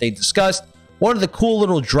that they discussed. One of the cool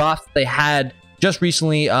little drops they had just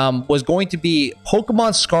recently was going to be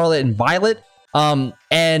Pokemon Scarlet and Violet.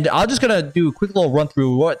 And I'm just gonna do a quick little run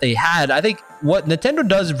through what they had. I think what Nintendo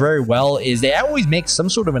does very well is they always make some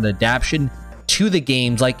sort of an adaptation to the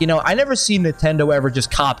games. Like, you know, I never see Nintendo ever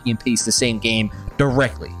just copy and paste the same game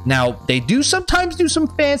directly. Now, they do sometimes do some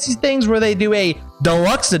fancy things where they do a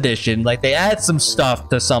deluxe edition, like they add some stuff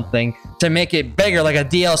to something to make it bigger, like a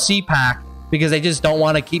DLC pack, because they just don't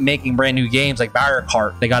want to keep making brand new games like Mario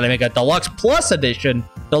Kart. They got to make a deluxe plus edition,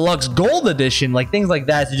 deluxe gold edition, like things like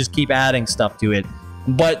that, to just keep adding stuff to it.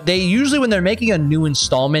 But they usually, when they're making a new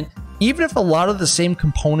installment, even if a lot of the same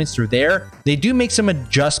components are there, they do make some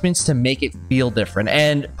adjustments to make it feel different.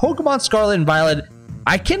 And Pokemon Scarlet and Violet,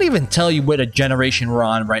 I can't even tell you what a generation we're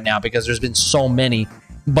on right now because there's been so many.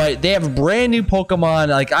 But they have brand new Pokemon.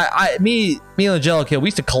 Like me and Angelica, we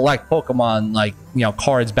used to collect Pokemon, like, you know,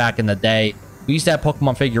 cards back in the day. We used to have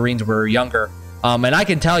Pokemon figurines when we were younger. And I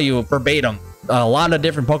can tell you verbatim a lot of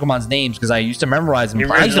different Pokemon's names because I used to memorize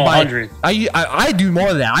them. I used to buy. I do more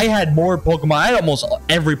than that. I had more Pokemon. I had almost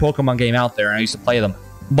every Pokemon game out there, and I used to play them.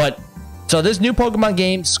 But so this new Pokemon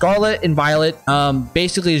game, Scarlet and Violet,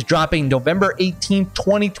 basically is dropping November 18th,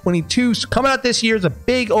 2022. So coming out this year is a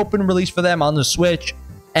big open release for them on the Switch.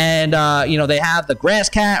 And you know, they have the Grass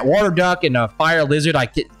Cat, Water Duck, and a Fire Lizard.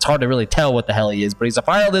 It's hard to really tell what the hell he is, but he's a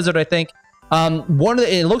Fire Lizard, I think.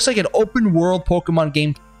 It looks like an open world Pokemon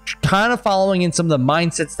game, kind of following in some of the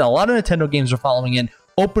mindsets that a lot of Nintendo games are following in,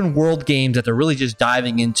 open world games that they're really just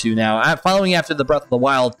diving into now, following after the Breath of the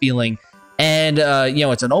Wild feeling. And you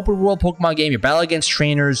know, it's an open world Pokemon game. You battle against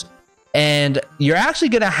trainers, and you're actually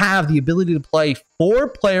going to have the ability to play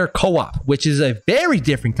 4-player co-op, which is a very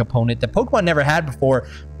different component that Pokemon never had before.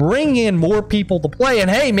 Bring in more people to play, and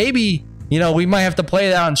hey, maybe, you know, we might have to play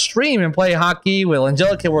that on stream and play hockey with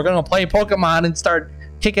Angelica. We're going to play Pokemon and start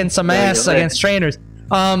kicking some ass against trainers.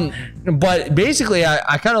 But basically,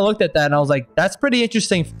 I kind of looked at that and I was like, that's pretty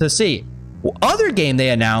interesting to see. Other game they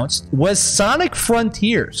announced was Sonic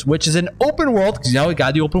Frontiers, which is an open world, because, you know, we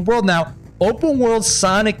got the open world now, open world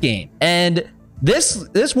Sonic game. And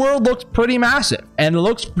this world looks pretty massive and it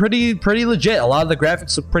looks pretty legit. A lot of the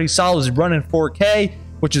graphics look pretty solid. It's running 4K,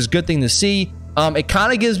 which is a good thing to see. It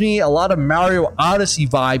kind of gives me a lot of Mario Odyssey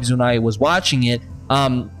vibes when I was watching it.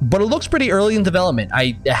 But it looks pretty early in development.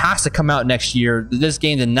 It has to come out next year. This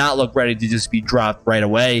game did not look ready to just be dropped right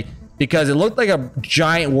away because it looked like a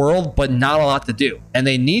giant world, but not a lot to do. And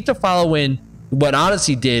they need to follow in what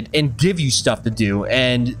Odyssey did and give you stuff to do.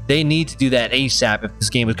 And they need to do that ASAP if this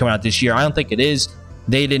game is coming out this year. I don't think it is.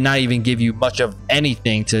 They did not even give you much of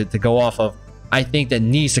anything to go off of. I think that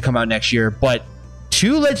needs to come out next year. But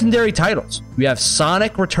 2 legendary titles. We have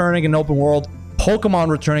Sonic returning in open world, Pokemon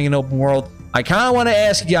returning in open world. I kind of want to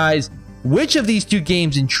ask you guys, which of these 2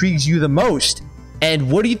 games intrigues you the most?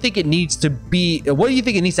 And what do you think it needs to be? What do you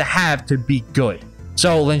think it needs to have to be good?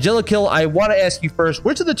 So, Angelica, I want to ask you first,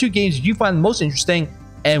 which of the 2 games do you find most interesting?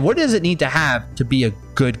 And what does it need to have to be a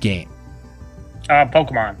good game?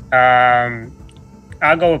 Pokemon.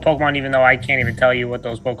 I'll go with Pokemon, even though I can't even tell you what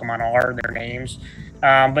those Pokemon are, their names.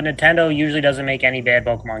 But Nintendo usually doesn't make any bad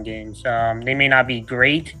Pokemon games. They may not be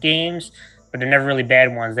great games, but they're never really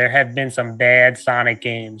bad ones. There have been some bad Sonic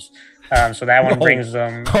games. So that one brings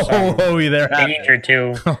them some danger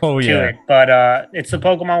to it. But it's the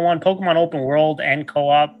Pokemon one. Pokemon open world and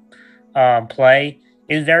co-op play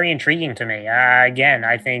is very intriguing to me. Again,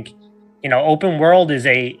 I think, you know, open world is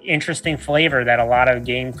a interesting flavor that a lot of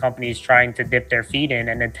game companies trying to dip their feet in,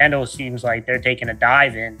 and Nintendo seems like they're taking a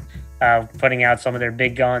dive in, putting out some of their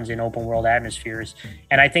big guns in open world atmospheres.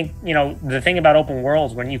 And I think, you know, the thing about open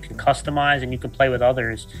worlds, when you can customize and you can play with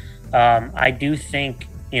others, I do think,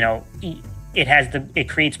 you know, it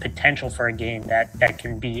creates potential for a game that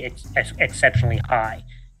can be exceptionally high.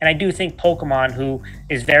 And I do think Pokemon, who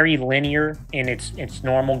is very linear in its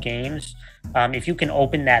normal games, if you can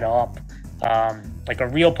open that up like a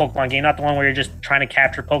real Pokemon game, not the one where you're just trying to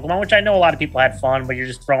capture Pokemon, which I know a lot of people had fun, but you're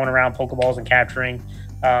just throwing around Pokeballs and capturing.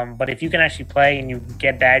 But if you can actually play and you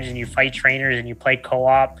get badges and you fight trainers and you play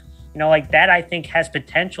co-op, you know, like that, I think has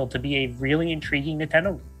potential to be a really intriguing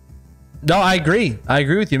Nintendo. No, I agree. I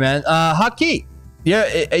agree with you, man. Haki,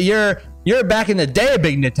 you're back in the day a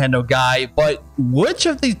big Nintendo guy, but which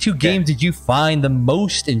of these two games did you find the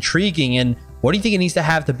most intriguing, and what do you think it needs to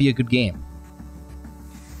have to be a good game?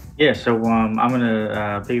 Yeah, so I'm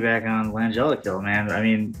gonna piggyback on Langella Kill, man. I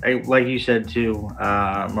mean, like you said too,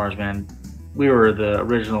 Marzzman, we were the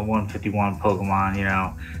original 151 Pokemon, you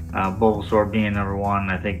know, Bulbasaur being number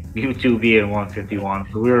 1, I think Mewtwo being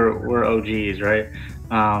 151. So we're OGs, right?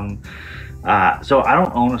 So I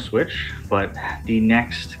don't own a Switch, but the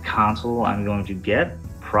next console I'm going to get,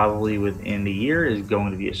 probably within the year, is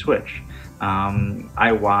going to be a Switch.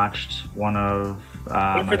 I watched one of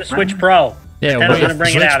wait for the Switch Pro. Yeah, Nintendo's gonna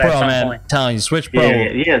bring Switch it out Pro, at some man. point. I'm telling you, Switch Pro.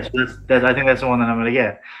 Yeah. So I think that's the one that I'm gonna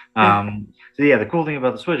get. So yeah, the cool thing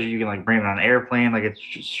about the Switch is you can like bring it on an airplane, like it's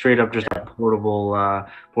straight up just a portable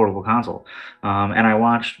console. And I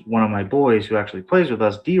watched one of my boys who actually plays with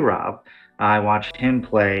us, D-Rob. I watched him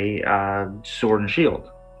play Sword and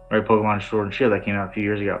Shield, right? Pokemon Sword and Shield that came out a few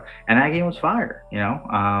years ago, and that game was fire. You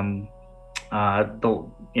know,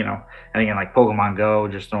 and again, like Pokemon Go,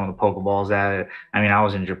 just throwing the Pokeballs at it. I mean, I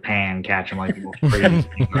was in Japan catching like the most crazy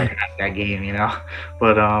things at that game, you know.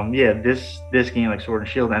 But yeah, this game, like Sword and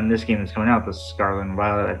Shield, and this game that's coming out, the Scarlet and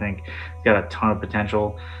Violet, I think got a ton of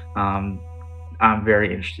potential. I'm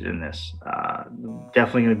very interested in this.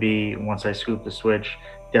 Definitely going to be, once I scoop the Switch,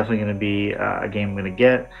 definitely going to be a game I'm going to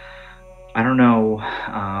get. I don't know.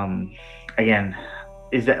 Again,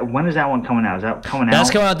 when is that one coming out? Is that coming out? That's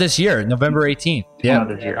coming out this year, November 18th. Yeah.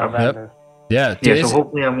 This year. November. Yeah. Yeah. So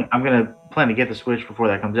hopefully, I'm going to plan to get the Switch before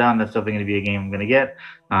that comes out, and that's definitely going to be a game I'm going to get.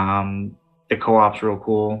 The co-op's real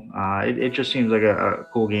cool. It just seems like a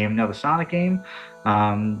cool game. Now the Sonic game,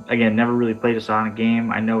 again, never really played a Sonic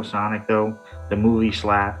game. I know Sonic though. The movie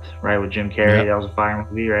slapped, right, with Jim Carrey. Yep. That was a fire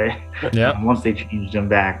movie, right? Yeah. Once they changed him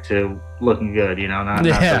back to looking good, you know, not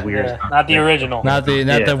the weird, not the original, not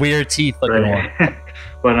the weird teeth looking one.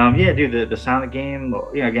 But yeah, dude, the Sonic game,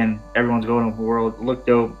 you know, again, everyone's going over the world, looked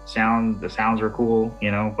dope, the sounds were cool,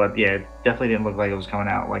 you know, but yeah, it definitely didn't look like it was coming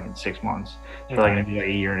out like in 6 months. It's probably gonna be like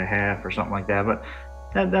a year and a half or something like that. But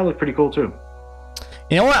that looked pretty cool too.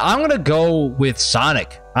 You know what? I'm going to go with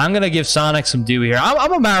Sonic. I'm going to give Sonic some due here.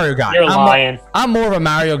 I'm a Mario guy. You're lying. I'm more of a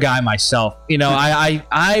Mario guy myself. You know,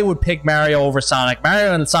 I would pick Mario over Sonic.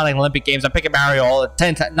 Mario in the Sonic Olympic Games, I pick Mario all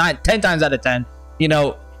 10 times out of 10. You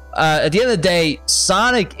know, at the end of the day,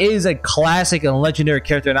 Sonic is a classic and legendary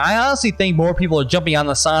character. And I honestly think more people are jumping on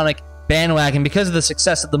the Sonic bandwagon because of the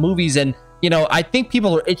success of the movies. And, you know, I think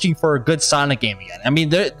people are itching for a good Sonic game again. I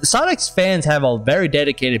mean, Sonic's fans have a very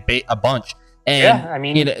dedicated bunch. And, yeah, I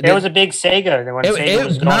mean, you know, there was a big Sega when Sega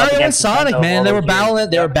was going Mario up and Sonic, Nintendo, man, they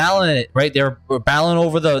were battling it, right? They were battling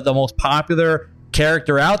over the most popular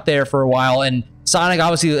character out there for a while, and Sonic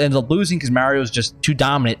obviously ended up losing because Mario was just too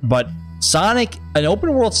dominant. But Sonic, an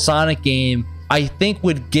open world Sonic game, I think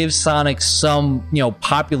would give Sonic some, you know,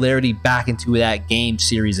 popularity back into that game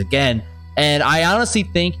series again. And I honestly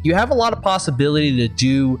think you have a lot of possibility to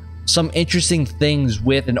do some interesting things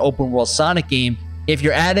with an open world Sonic game. If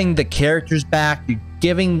you're adding the characters back, you're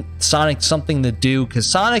giving Sonic something to do, because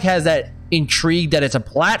Sonic has that intrigue that it's a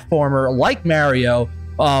platformer like Mario,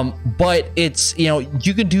 but it's, you know,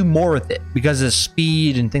 you can do more with it because of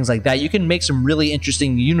speed and things like that. You can make some really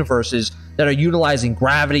interesting universes that are utilizing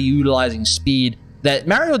gravity, utilizing speed that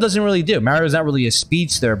Mario doesn't really do. Mario's not really a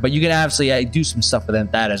speedster, but you can absolutely do some stuff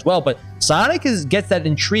with that as well. But Sonic gets that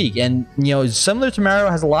intrigue, and, you know, similar to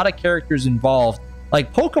Mario, has a lot of characters involved.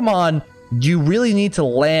 Like Pokemon, you really need to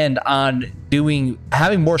land on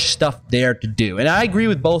having more stuff there to do. And I agree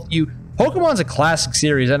with both of you. Pokemon's a classic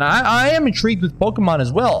series, and I am intrigued with Pokemon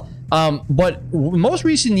as well. But in most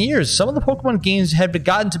recent years, some of the Pokemon games have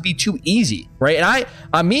gotten to be too easy, right?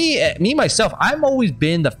 And me myself, I've always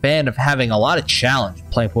been the fan of having a lot of challenge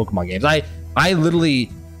playing Pokemon games. I literally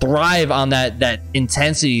thrive on that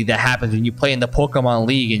intensity that happens when you play in the Pokemon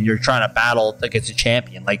League and you're trying to battle against a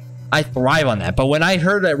champion. Like, I thrive on that. But when I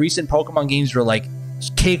heard that recent Pokemon games were like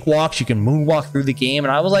cakewalks, you can moonwalk through the game,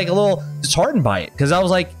 and I was like a little disheartened by it, because I was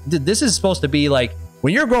like, this is supposed to be like,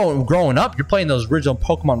 when you're growing up, you're playing those original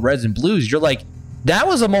Pokemon Reds and Blues, you're like, that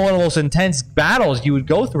was one of the most intense battles you would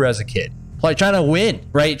go through as a kid, like trying to win,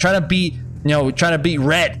 right? Trying to beat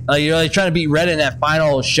Red. You're like trying to beat Red in that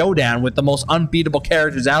final showdown with the most unbeatable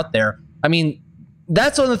characters out there. I mean,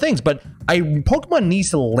 that's one of the things. But Pokemon needs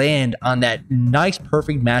to land on that nice,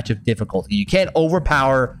 perfect match of difficulty. You can't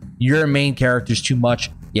overpower your main characters too much.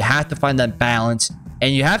 You have to find that balance,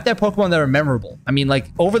 and you have to have Pokemon that are memorable. I mean, like,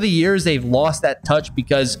 over the years, they've lost that touch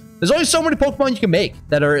because there's only so many Pokemon you can make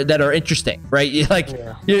that are interesting, right? Like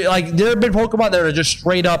there have been Pokemon that are just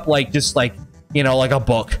straight up like you know, like a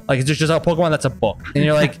book. Like, it's just a Pokemon that's a book, and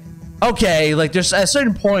you're like, okay, like, there's at a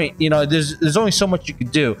certain point, you know, there's only so much you can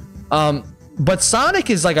do. But Sonic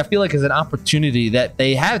is like, I feel like, is an opportunity that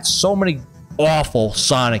they had so many awful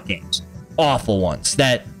Sonic games, awful ones,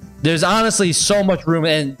 that there's honestly so much room,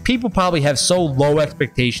 and people probably have so low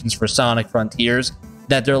expectations for Sonic Frontiers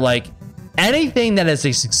that they're like, anything that is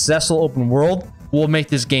a successful open world will make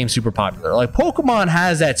this game super popular. Like, Pokemon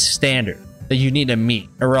has that standard that you need to meet,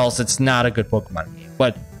 or else it's not a good Pokemon game.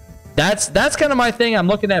 But that's kind of my thing. I'm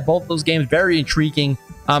looking at both those games, very intriguing.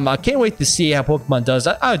 I can't wait to see how Pokemon does.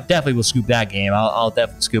 I definitely will scoop that game. I'll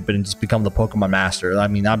definitely scoop it and just become the Pokemon master. I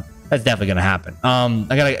mean, that's definitely gonna happen.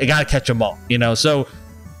 I gotta catch them all, you know. So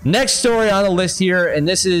next story on the list here, and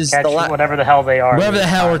this is whatever the hell they are. Whatever the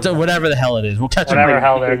hell it is, we'll catch them. Whatever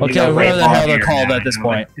the hell they're called at this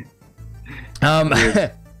point.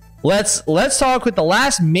 Let's talk with the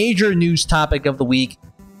last major news topic of the week.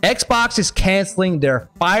 Xbox is canceling their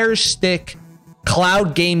Fire Stick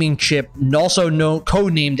cloud gaming chip, also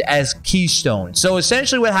codenamed as Keystone. So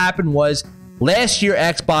essentially what happened was, last year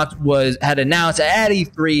Xbox had announced at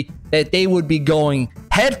E3 that they would be going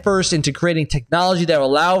headfirst into creating technology that will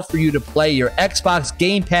allow for you to play your Xbox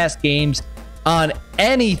Game Pass games on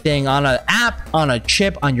anything, on an app, on a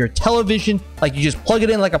chip, on your television. Like, you just plug it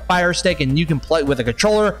in like a Fire Stick and you can play with a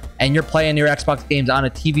controller, and you're playing your Xbox games on a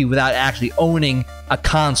TV without actually owning a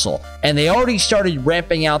console. And they already started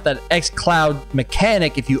ramping out that XCloue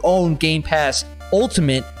mechanic. If you own Game Pass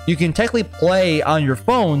Ultimate, you can technically play on your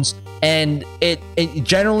phones, and it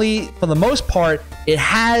generally, for the most part, it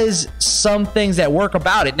has some things that work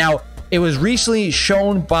about it. Now, it was recently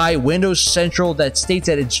shown by Windows Central that states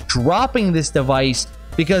that it's dropping this device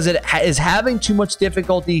because it is having too much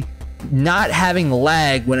difficulty not having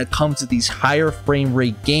lag when it comes to these higher frame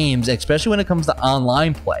rate games, especially when it comes to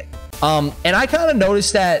online play. And I kind of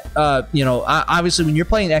noticed that, you know, obviously when you're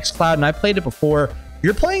playing XCloud, and I played it before,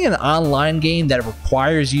 you're playing an online game that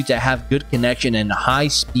requires you to have good connection and high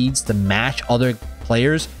speeds to match other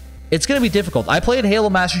players. It's going to be difficult. I played Halo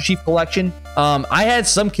Master Chief Collection. I had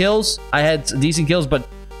some kills. I had decent kills, but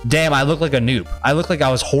damn, I looked like a noob. I looked like I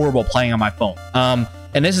was horrible playing on my phone.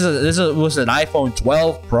 And this was an iPhone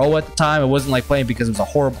 12 Pro at the time. It wasn't like playing because it was a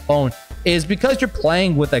horrible phone. It's because you're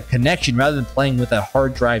playing with a connection rather than playing with a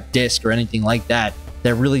hard drive disk or anything like that,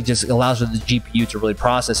 that really just allows for the GPU to really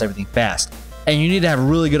process everything fast. And you need to have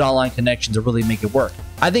really good online connection to really make it work.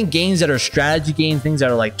 I think games that are strategy games, things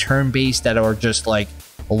that are like turn-based, that are just like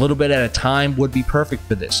a little bit at a time, would be perfect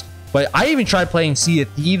for this. But I even tried playing Sea of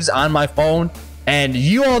Thieves on my phone, and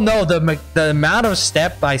you all know the amount of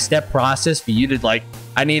step-by-step process for you to, like,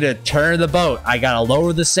 I need to turn the boat, I gotta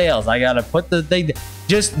lower the sails, I gotta put the thing.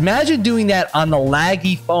 Just imagine doing that on the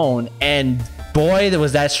laggy phone, and boy, that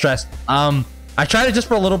was that stressful. I tried it just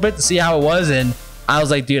for a little bit to see how it was, and I was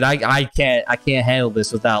like, dude, I can't handle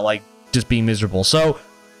this without, like, just being miserable. So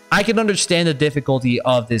I can understand the difficulty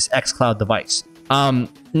of this XCloud device.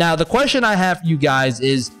 Now, the question I have for you guys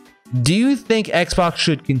is, do you think Xbox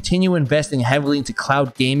should continue investing heavily into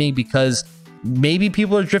cloud gaming because maybe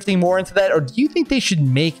people are drifting more into that? Or do you think they should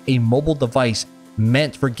make a mobile device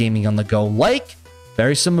meant for gaming on the go, like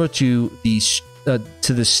very similar to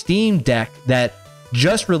the Steam Deck that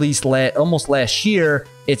just released almost last year?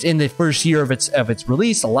 It's in the first year of its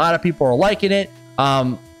release. A lot of people are liking it.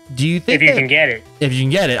 Do you think if you can get it? If you can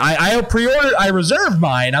get it, I pre-ordered. I reserved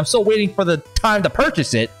mine. I'm still waiting for the time to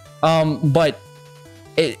purchase it. But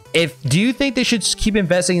do you think they should keep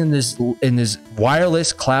investing in this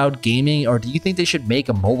wireless cloud gaming, or do you think they should make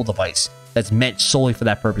a mobile device that's meant solely for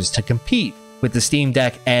that purpose to compete with the Steam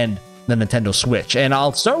Deck and the Nintendo Switch? And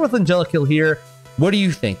I'll start with Angelica here. What do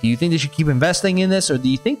you think? Do you think they should keep investing in this, or do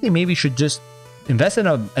you think they maybe should just invest in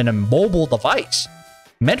a mobile device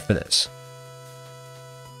meant for this?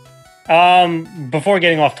 Before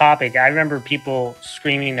getting off topic, I remember people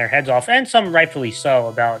screaming their heads off, and some rightfully so,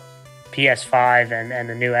 about PS5 and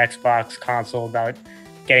the new Xbox console, about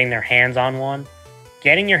getting their hands on one.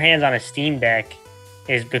 Getting your hands on a Steam Deck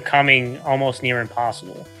is becoming almost near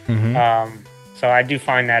impossible. Mm-hmm. So I do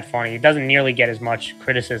find that funny. It doesn't nearly get as much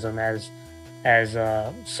criticism as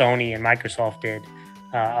Sony and Microsoft did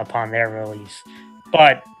upon their release.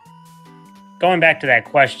 But going back to that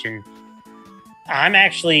question, I'm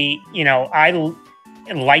actually, I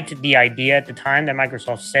liked the idea at the time that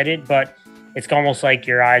Microsoft said it, but it's almost like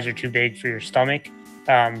your eyes are too big for your stomach.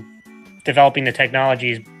 Developing the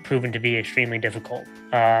technology is proven to be extremely difficult.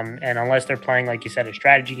 And unless they're playing, like you said, a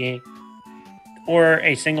strategy game or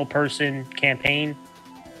a single person campaign,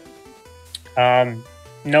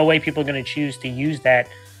 no way people are going to choose to use that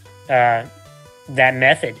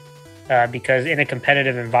method, because in a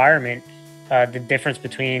competitive environment, the difference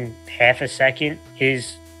between half a second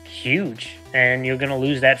is huge, and you're going to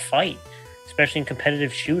lose that fight, especially in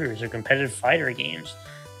competitive shooters or competitive fighter games.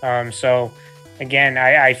 So again,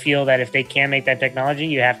 I feel that if they can make that technology,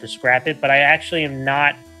 you have to scrap it. But I actually am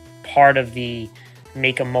not part of the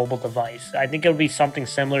make a mobile device. I think it would be something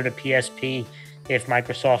similar to PSP if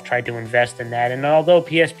Microsoft tried to invest in that. And although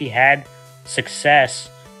PSP had success,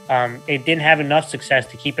 it didn't have enough success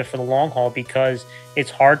to keep it for the long haul, because it's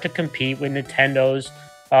hard to compete with Nintendo's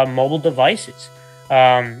mobile devices.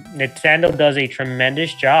 Nintendo does a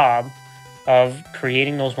tremendous job of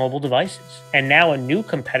creating those mobile devices. And now a new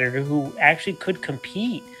competitor who actually could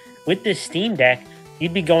compete with this Steam Deck,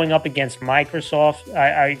 you'd be going up against Microsoft,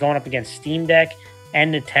 going up against Steam Deck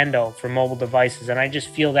and Nintendo for mobile devices. And I just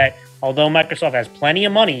feel that although Microsoft has plenty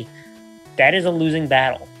of money, that is a losing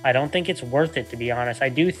battle. I don't think it's worth it, to be honest. I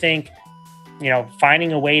do think,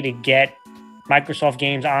 finding a way to get Microsoft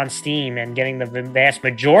games on Steam and getting the vast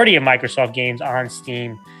majority of Microsoft games on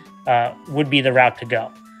Steam would be the route to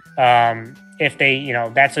go. If they,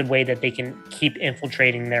 that's a way that they can keep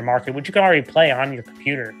infiltrating their market, which you can already play on your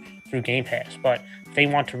computer through Game Pass. But if they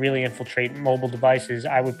want to really infiltrate mobile devices,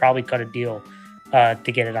 I would probably cut a deal to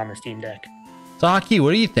get it on the Steam Deck. So, Haki,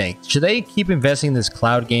 what do you think? Should they keep investing in this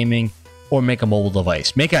cloud gaming or make a mobile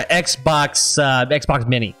device? Make an Xbox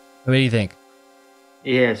Mini. What do you think?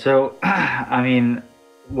 Yeah, so, I mean,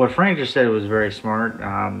 what Frank just said was very smart.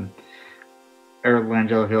 Or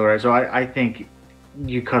Langella Hill, right? So I think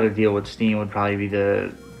you cut a deal with Steam would probably be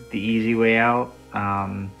the easy way out.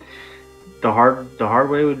 The hard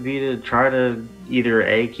way would be to try to either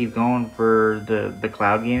A, keep going for the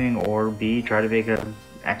cloud gaming, or B, try to make a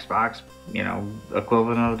Xbox,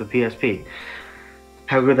 equivalent of the PSP.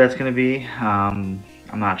 How good that's going to be,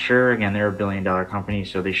 I'm not sure. Again, they're a $1 billion company,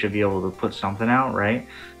 so they should be able to put something out, right?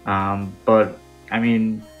 But I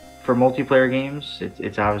mean, for multiplayer games,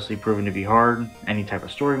 it's obviously proven to be hard. Any type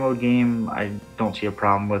of story mode game, I don't see a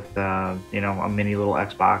problem with a mini little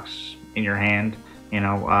Xbox in your hand.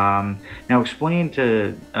 Now explain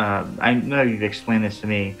to I know you've explained this to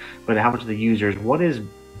me, but how much of the users, what is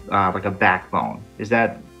like a backbone? Is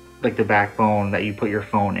that like the backbone that you put your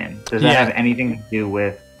phone in? Does that have anything to do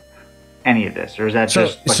with any of this, or is that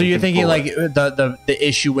just like so you're thinking like the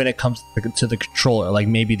issue when it comes to the controller, like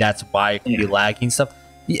maybe that's why it can be lagging stuff?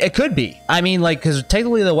 It could be. I mean, like, because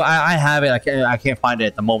technically the way I have it, I can't find it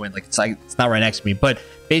at the moment. Like it's not right next to me, but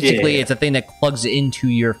basically it's a thing that plugs into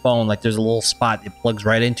your phone. Like there's a little spot that plugs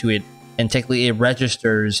right into it, and technically it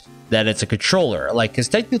registers that it's a controller. Like, because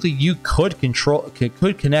technically you could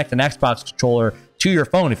connect an Xbox controller to your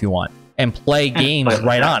phone if you want and play games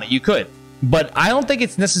right on it. You could. But I don't think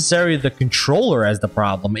it's necessarily the controller as the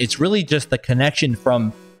problem. It's really just the connection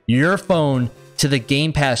from your phone to the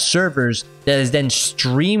Game Pass servers that is then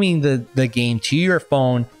streaming the game to your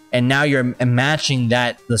phone, and now you're matching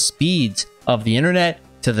the speeds of the internet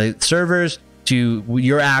to the servers to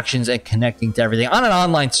your actions and connecting to everything on an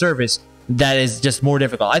online service that is just more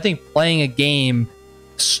difficult. I think playing a game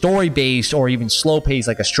story-based or even slow-paced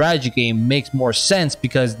like a strategy game makes more sense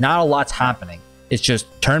because not a lot's happening. It's just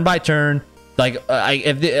turn by turn.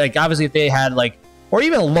 Obviously if they had like, or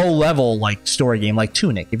even a low-level like story game like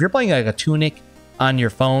Tunic. If you're playing like a Tunic on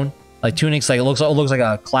your phone, like Tunic's like it looks like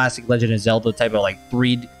a classic Legend of Zelda type of like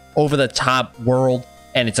 3D over-the-top world,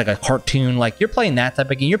 and it's like a cartoon. Like you're playing that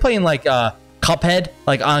type of game. You're playing like Cuphead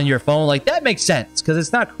like on your phone. Like that makes sense because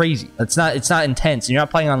it's not crazy. It's not intense, and you're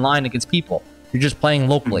not playing online against people. You're just playing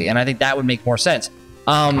locally, and I think that would make more sense.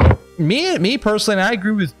 Me personally, and I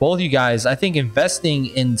agree with both of you guys, I think investing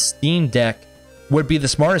in Steam Deck would be the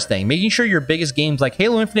smartest thing. Making sure your biggest games like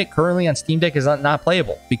Halo Infinite currently on Steam Deck is not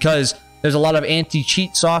playable because there's a lot of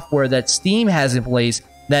anti-cheat software that Steam has in place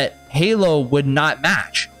that Halo would not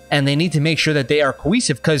match. And they need to make sure that they are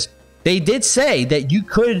cohesive because they did say that you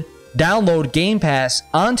could download Game Pass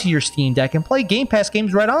onto your Steam Deck and play Game Pass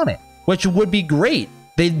games right on it, which would be great.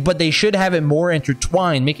 But they should have it more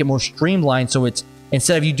intertwined, make it more streamlined, so it's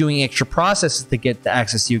instead of you doing extra processes to get the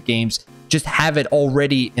access to your games, just have it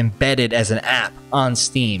already embedded as an app on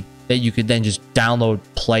Steam that you could then just download,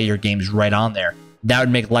 play your games right on there. That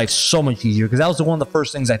would make life so much easier because that was one of the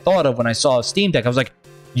first things I thought of when I saw a Steam Deck. I was like,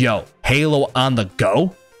 yo, Halo on the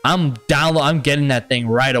go? I'm getting that thing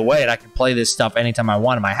right away and I can play this stuff anytime I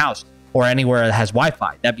want in my house. or anywhere that has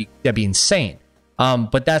Wi-Fi. That'd be insane.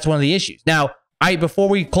 But that's one of the issues. Now, before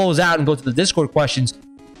we close out and go to the Discord questions,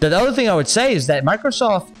 the other thing I would say is that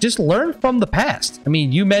Microsoft just learned from the past. I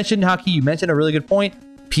mean, you mentioned, Haki, you mentioned a really good point.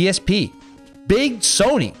 PSP. Big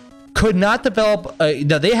Sony could not develop.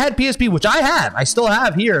 Now, they had PSP, which I still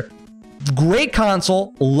have here. Great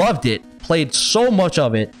console. Loved it. Played so much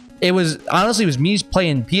of it. It was, honestly, it was me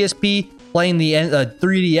playing PSP, playing the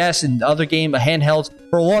 3DS and other game handhelds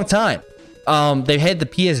for a long time. They had the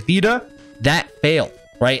PS Vita. That failed,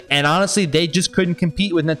 right? And honestly, they just couldn't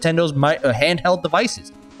compete with Nintendo's handheld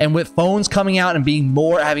devices. And with phones coming out and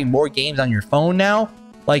having more games on your phone now,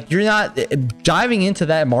 like, you're not diving into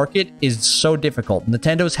that market is so difficult.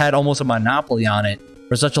 Nintendo's had almost a monopoly on it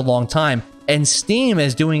for such a long time, and Steam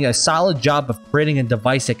is doing a solid job of creating a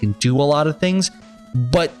device that can do a lot of things,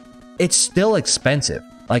 but it's still expensive.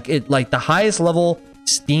 Like the highest level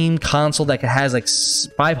Steam console that has like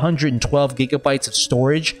 512 gigabytes of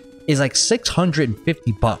storage is like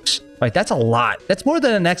 $650. Right? That's a lot. That's more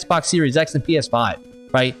than an Xbox Series X and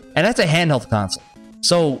PS5. Right? And that's a handheld console.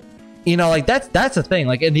 So, you know, like that's the thing.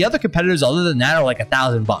 Like, and the other competitors other than that are like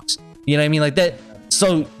 $1,000. You know what I mean? Like that.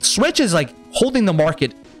 So Switch is like holding the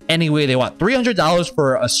market any way they want. $300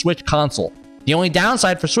 for a Switch console. The only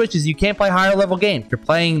downside for Switch is you can't play higher level games. You're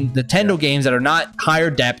playing Nintendo games that are not higher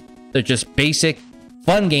depth. They're just basic,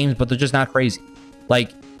 fun games, but they're just not crazy.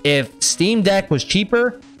 Like, if Steam Deck was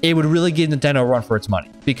cheaper, it would really give Nintendo a run for its money.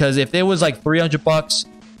 Because if it was like $300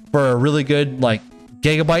 for a really good like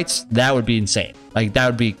gigabytes, that would be insane. Like, that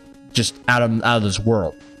would be just out of this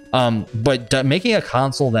world. But making a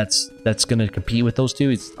console that's going to compete with those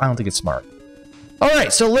two, I don't think it's smart. All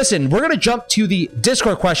right, so listen, we're going to jump to the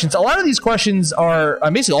Discord questions. A lot of these questions are,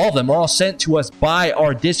 basically all of them, are all sent to us by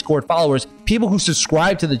our Discord followers, people who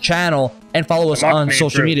subscribe to the channel and follow us on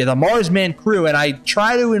social media, the Marzzman crew. And I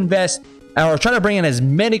try to bring in as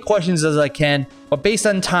many questions as I can, but based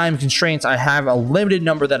on time constraints, I have a limited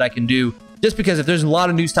number that I can do, just because if there's a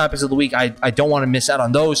lot of news topics of the week, I don't want to miss out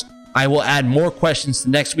on those. I will add more questions to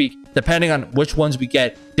next week, depending on which ones we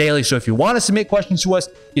get daily. So if you want to submit questions to us,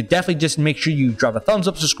 you definitely just make sure you drop a thumbs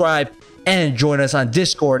up, subscribe, and join us on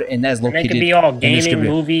Discord. And that's located. And it could be all gaming,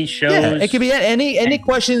 movies, shows. Yeah, it could be any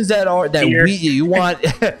questions you want.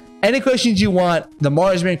 Any questions you want the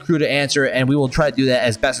Marzzman crew to answer, and we will try to do that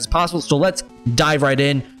as best as possible. So let's dive right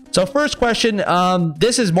in. So first question,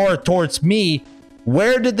 this is more towards me.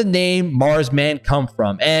 Where did the name Marzzman come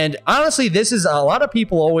from? And honestly, this is a lot of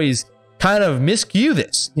people always kind of miscue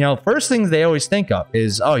this. You know, first things they always think of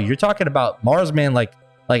is, oh, you're talking about Marzzman like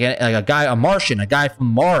a guy, a Martian, a guy from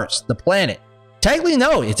Mars, the planet. Technically,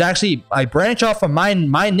 no. It's actually, I branch off from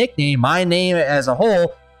my nickname, my name as a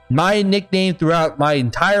whole. My nickname throughout my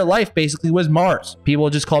entire life basically was Mars. People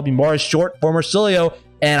just called me Mars, short for Marsilio,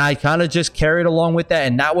 and I kind of just carried along with that.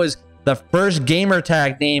 And that was the first gamer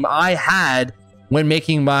tag name I had when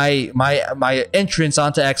making my entrance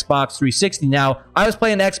onto Xbox 360. Now, I was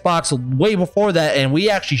playing Xbox way before that, and we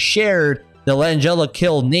actually shared the Langella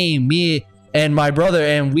Kill name, me and my brother,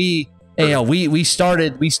 and we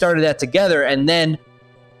started that together. And then,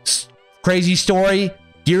 crazy story,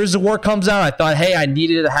 Gears of War comes out. I thought, hey, I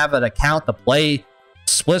needed to have an account to play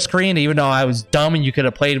split screen, even though I was dumb and you could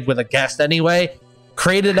have played with a guest anyway.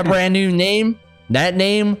 Created a brand new name. That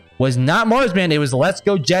name was not Marzzman. It was Let's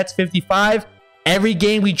Go Jets 55. Every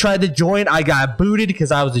game we tried to join, I got booted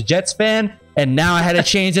because I was a Jets fan, and now I had to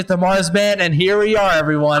change it to Marzzman, and here we are,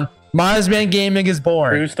 everyone. Marzzman Gaming is born.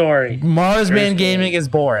 True story. Marzzman Gaming is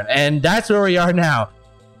born, and that's where we are now.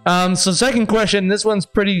 So second question, this one's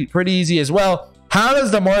pretty easy as well. How does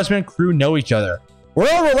the Marzzman crew know each other? We're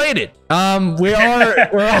all related. We're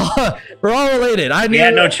all related. We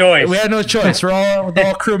had no choice. We had no choice. We're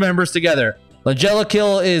all crew members together. Langella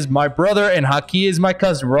Kill is my brother, and Haki is my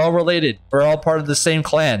cousin. We're all related. We're all part of the same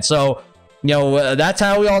clan. So, you know, that's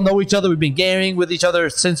how we all know each other. We've been gaming with each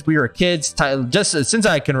other since we were kids, just since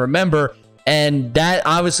I can remember. And that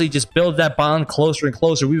obviously just builds that bond closer and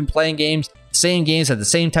closer. We've been playing games, same games, had the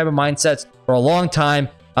same type of mindsets for a long time.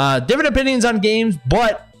 Different opinions on games,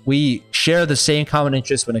 but we share the same common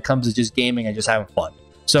interests when it comes to just gaming and just having fun.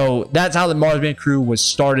 So that's how the Marzzman crew was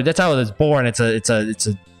started. That's how it was born. It's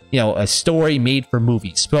a story made for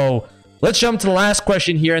movies. So let's jump to the last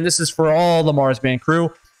question here, and this is for all the Marzzman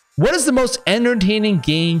crew. What is the most entertaining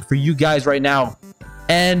game for you guys right now?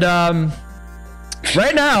 And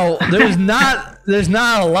right now, there's not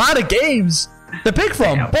a lot of games to pick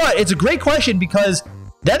from, but it's a great question because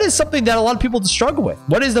that is something that a lot of people struggle with.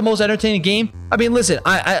 What is the most entertaining game? I mean, listen,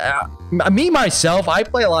 me myself, I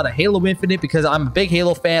play a lot of Halo Infinite because I'm a big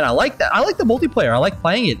Halo fan. I like that. I like the multiplayer. I like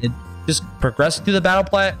playing it. just progressing through the battle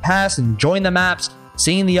pass, enjoying the maps,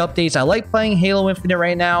 seeing the updates. I like playing Halo Infinite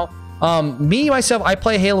right now. Myself, I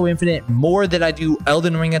play Halo Infinite more than I do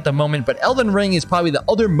Elden Ring at the moment, but Elden Ring is probably the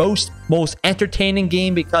other most entertaining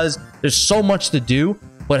game because there's so much to do.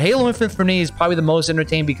 But Halo Infinite for me is probably the most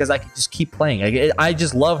entertaining because I can just keep playing. I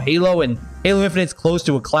just love Halo, and Halo Infinite's close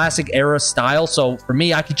to a classic era style. So for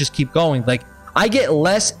me, I could just keep going. Like, I get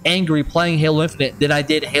less angry playing Halo Infinite than I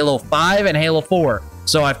did Halo 5 and Halo 4.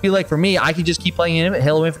 So I feel like for me, I can just keep playing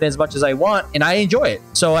Halo Infinite as much as I want, and I enjoy it.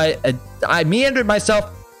 So I meandered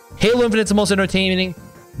myself. Halo Infinite's the most entertaining,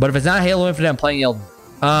 but if it's not Halo Infinite, I'm playing Elden.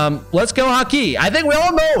 Let's go, Haki. I think we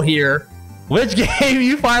all know here which game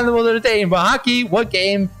you find the most entertaining. But Haki, what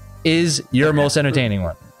game is your most entertaining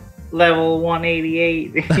one? Level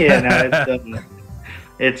 188. Yeah, no,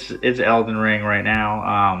 it's Elden Ring right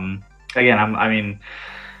now. Again, I mean,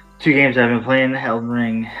 2 games I've been playing: Elden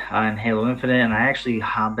Ring and Halo Infinite, and I actually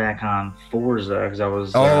hopped back on Forza because I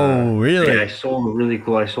was. Oh, really? Yeah, I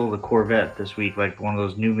sold a Corvette this week, like one of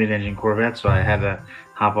those new mid-engine Corvettes. So I had to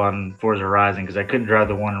hop on Forza Horizon because I couldn't drive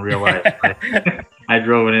the one in real life. I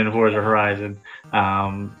drove it in Forza Horizon.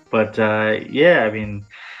 Yeah, I mean,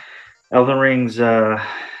 Elden Ring's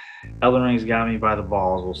got me by the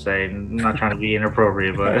balls. We'll say. I'm not trying to be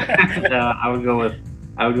inappropriate, but I would go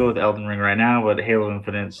with Elden Ring right now, but Halo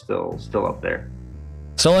Infinite's still up there.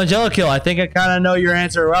 So, Angelico, I think I kind of know your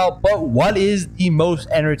answer well, but what is the most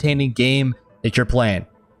entertaining game that you're playing?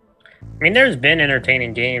 I mean, there's been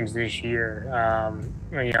entertaining games this year.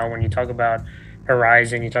 You know, when you talk about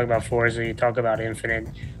Horizon, you talk about Forza, you talk about Infinite.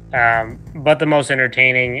 But the most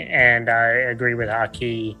entertaining, and I agree with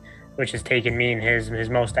Haki, which has taken me and his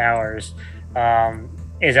most hours,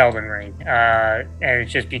 is Elden Ring. And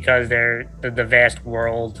it's just because they're the vast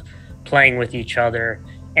world playing with each other.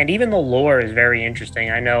 And even the lore is very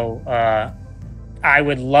interesting. I know I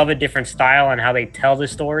would love a different style on how they tell the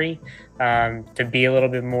story, to be a little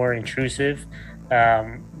bit more intrusive.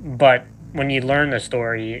 But when you learn the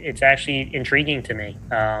story, it's actually intriguing to me,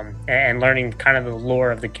 and learning kind of the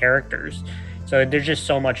lore of the characters. So there's just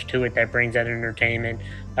so much to it that brings that entertainment.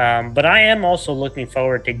 But I am also looking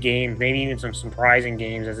forward to games, maybe even some surprising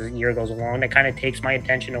games as the year goes along, that kind of takes my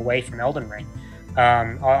attention away from Elden Ring.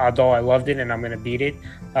 Although I loved it and I'm going to beat it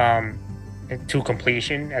to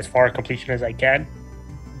completion, as far completion as I can.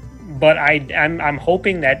 But I'm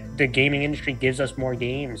hoping that the gaming industry gives us more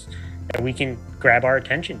games that we can grab our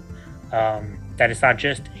attention. That it's not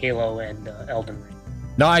just Halo and Elden Ring.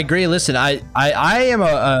 No, I agree. Listen, I am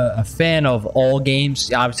a fan of all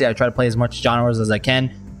games. Obviously, I try to play as much genres as I can.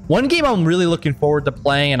 One game I'm really looking forward to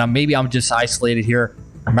playing, and maybe I'm just isolated here,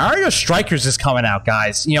 Mario Strikers is coming out,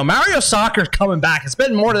 guys. You know, Mario Soccer's coming back. It's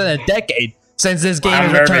been more than a decade since this game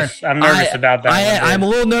has returned. I'm nervous about that. I'm a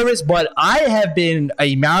little nervous, but I have been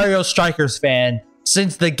a Mario Strikers fan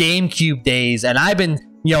since the GameCube days, and I've been,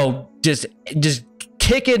 you know, just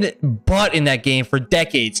kicking butt in that game for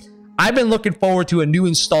decades. I've been looking forward to a new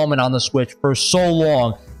installment on the Switch for so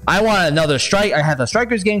long. I want another Strike. I have the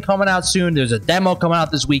Strikers game coming out soon. There's a demo coming out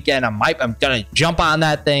this weekend. I'm gonna jump on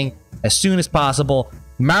that thing as soon as possible.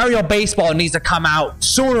 Mario Baseball needs to come out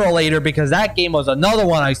sooner or later because that game was another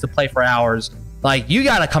one I used to play for hours. Like, you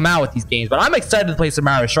got to come out with these games. But I'm excited to play some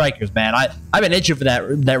Mario Strikers, man. I've been itching for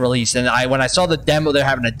that release. And when I saw the demo, they're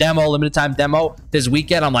having a demo, limited time demo this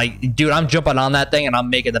weekend. I'm like, dude, I'm jumping on that thing and I'm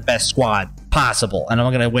making the best squad possible. And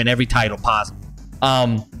I'm going to win every title possible.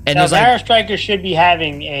 And now, Mario Strikers should be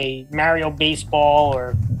having a Mario Baseball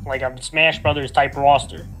or like a Smash Brothers type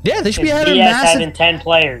roster. Yeah, they should be having having 10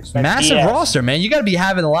 players. That's massive roster, man. You got to be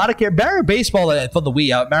having a lot of care. Mario Baseball for the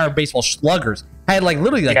Wii, Mario Baseball Sluggers had like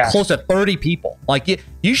literally close to 30 people. Like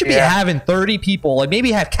you should be having 30 people. Like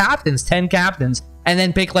maybe have captains, 10 captains, and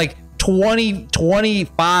then pick like 20,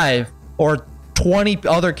 25 or 20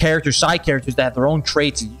 other characters, side characters that have their own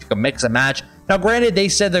traits, and you can mix and match. Now, granted, they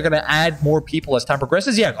said they're going to add more people as time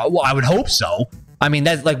progresses. Yeah, well, I would hope so. I mean,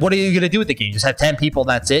 that's like, what are you going to do with the game? Just have 10 people and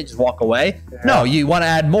that's it? Just walk away? Yeah. No, you want to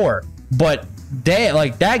add more. But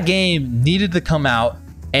that game needed to come out,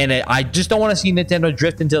 and I just don't want to see Nintendo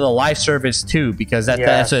drift into the live service too, because that's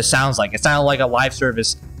what it sounds like. It sounded like a live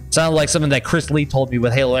service. It sounded like something that Chris Lee told me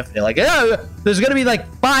with Halo Infinite. Like, there's going to be like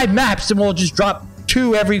 5 maps, and we'll just drop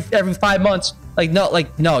 2 every 5 months. Like, no,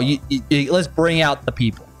 let's bring out the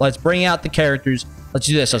people. Let's bring out the characters. Let's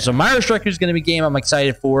do this. So Mario Strikers is going to be a game I'm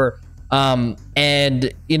excited for.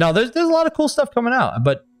 And, you know, there's a lot of cool stuff coming out.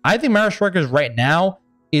 But I think Mario Strikers right now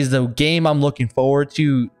is the game I'm looking forward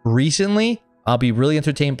to recently. I'll be really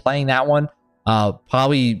entertained playing that one.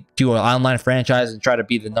 Probably do an online franchise and try to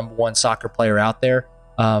be the #1 soccer player out there.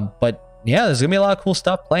 But, yeah, there's going to be a lot of cool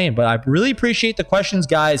stuff playing. But I really appreciate the questions,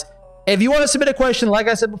 guys. If you want to submit a question, like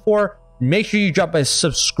I said before, make sure you drop a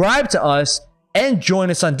subscribe to us and join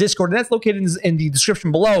us on Discord. And that's located in the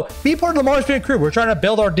description below. Be part of the Marzzman crew. We're trying to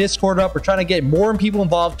build our Discord up. We're trying to get more people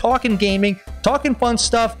involved, talking gaming, talking fun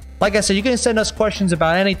stuff. Like I said, you can send us questions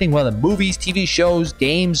about anything, whether movies, TV shows,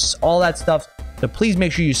 games, all that stuff. So please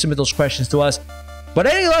make sure you submit those questions to us. But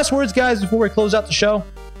any last words, guys, before we close out the show?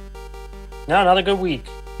 No, another good week.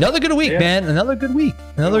 Another good week, man. Another good week.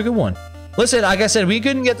 Another good one. Listen, like I said, we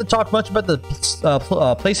couldn't get to talk much about the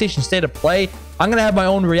PlayStation State of Play. I'm going to have my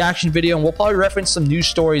own reaction video, and we'll probably reference some news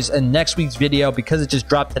stories in next week's video because it just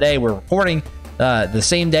dropped today. We're recording the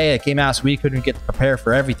same day it came out, so we couldn't get to prepare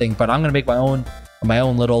for everything. But I'm going to make my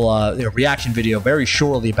own little reaction video very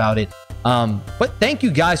shortly about it. But thank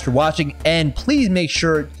you guys for watching, and please make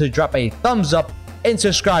sure to drop a thumbs up and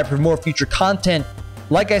subscribe for more future content.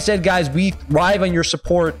 Like I said, guys, we thrive on your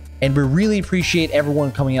support, and we really appreciate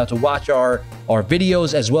everyone coming out to watch our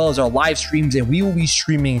videos as well as our live streams. And we will be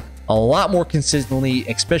streaming a lot more consistently,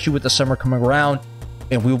 especially with the summer coming around.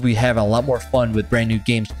 And we will be having a lot more fun with brand new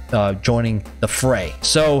games joining the fray.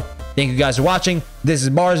 So thank you guys for watching. This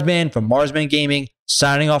is Marzzman from Marzzman Gaming,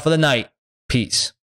 signing off for the night. Peace.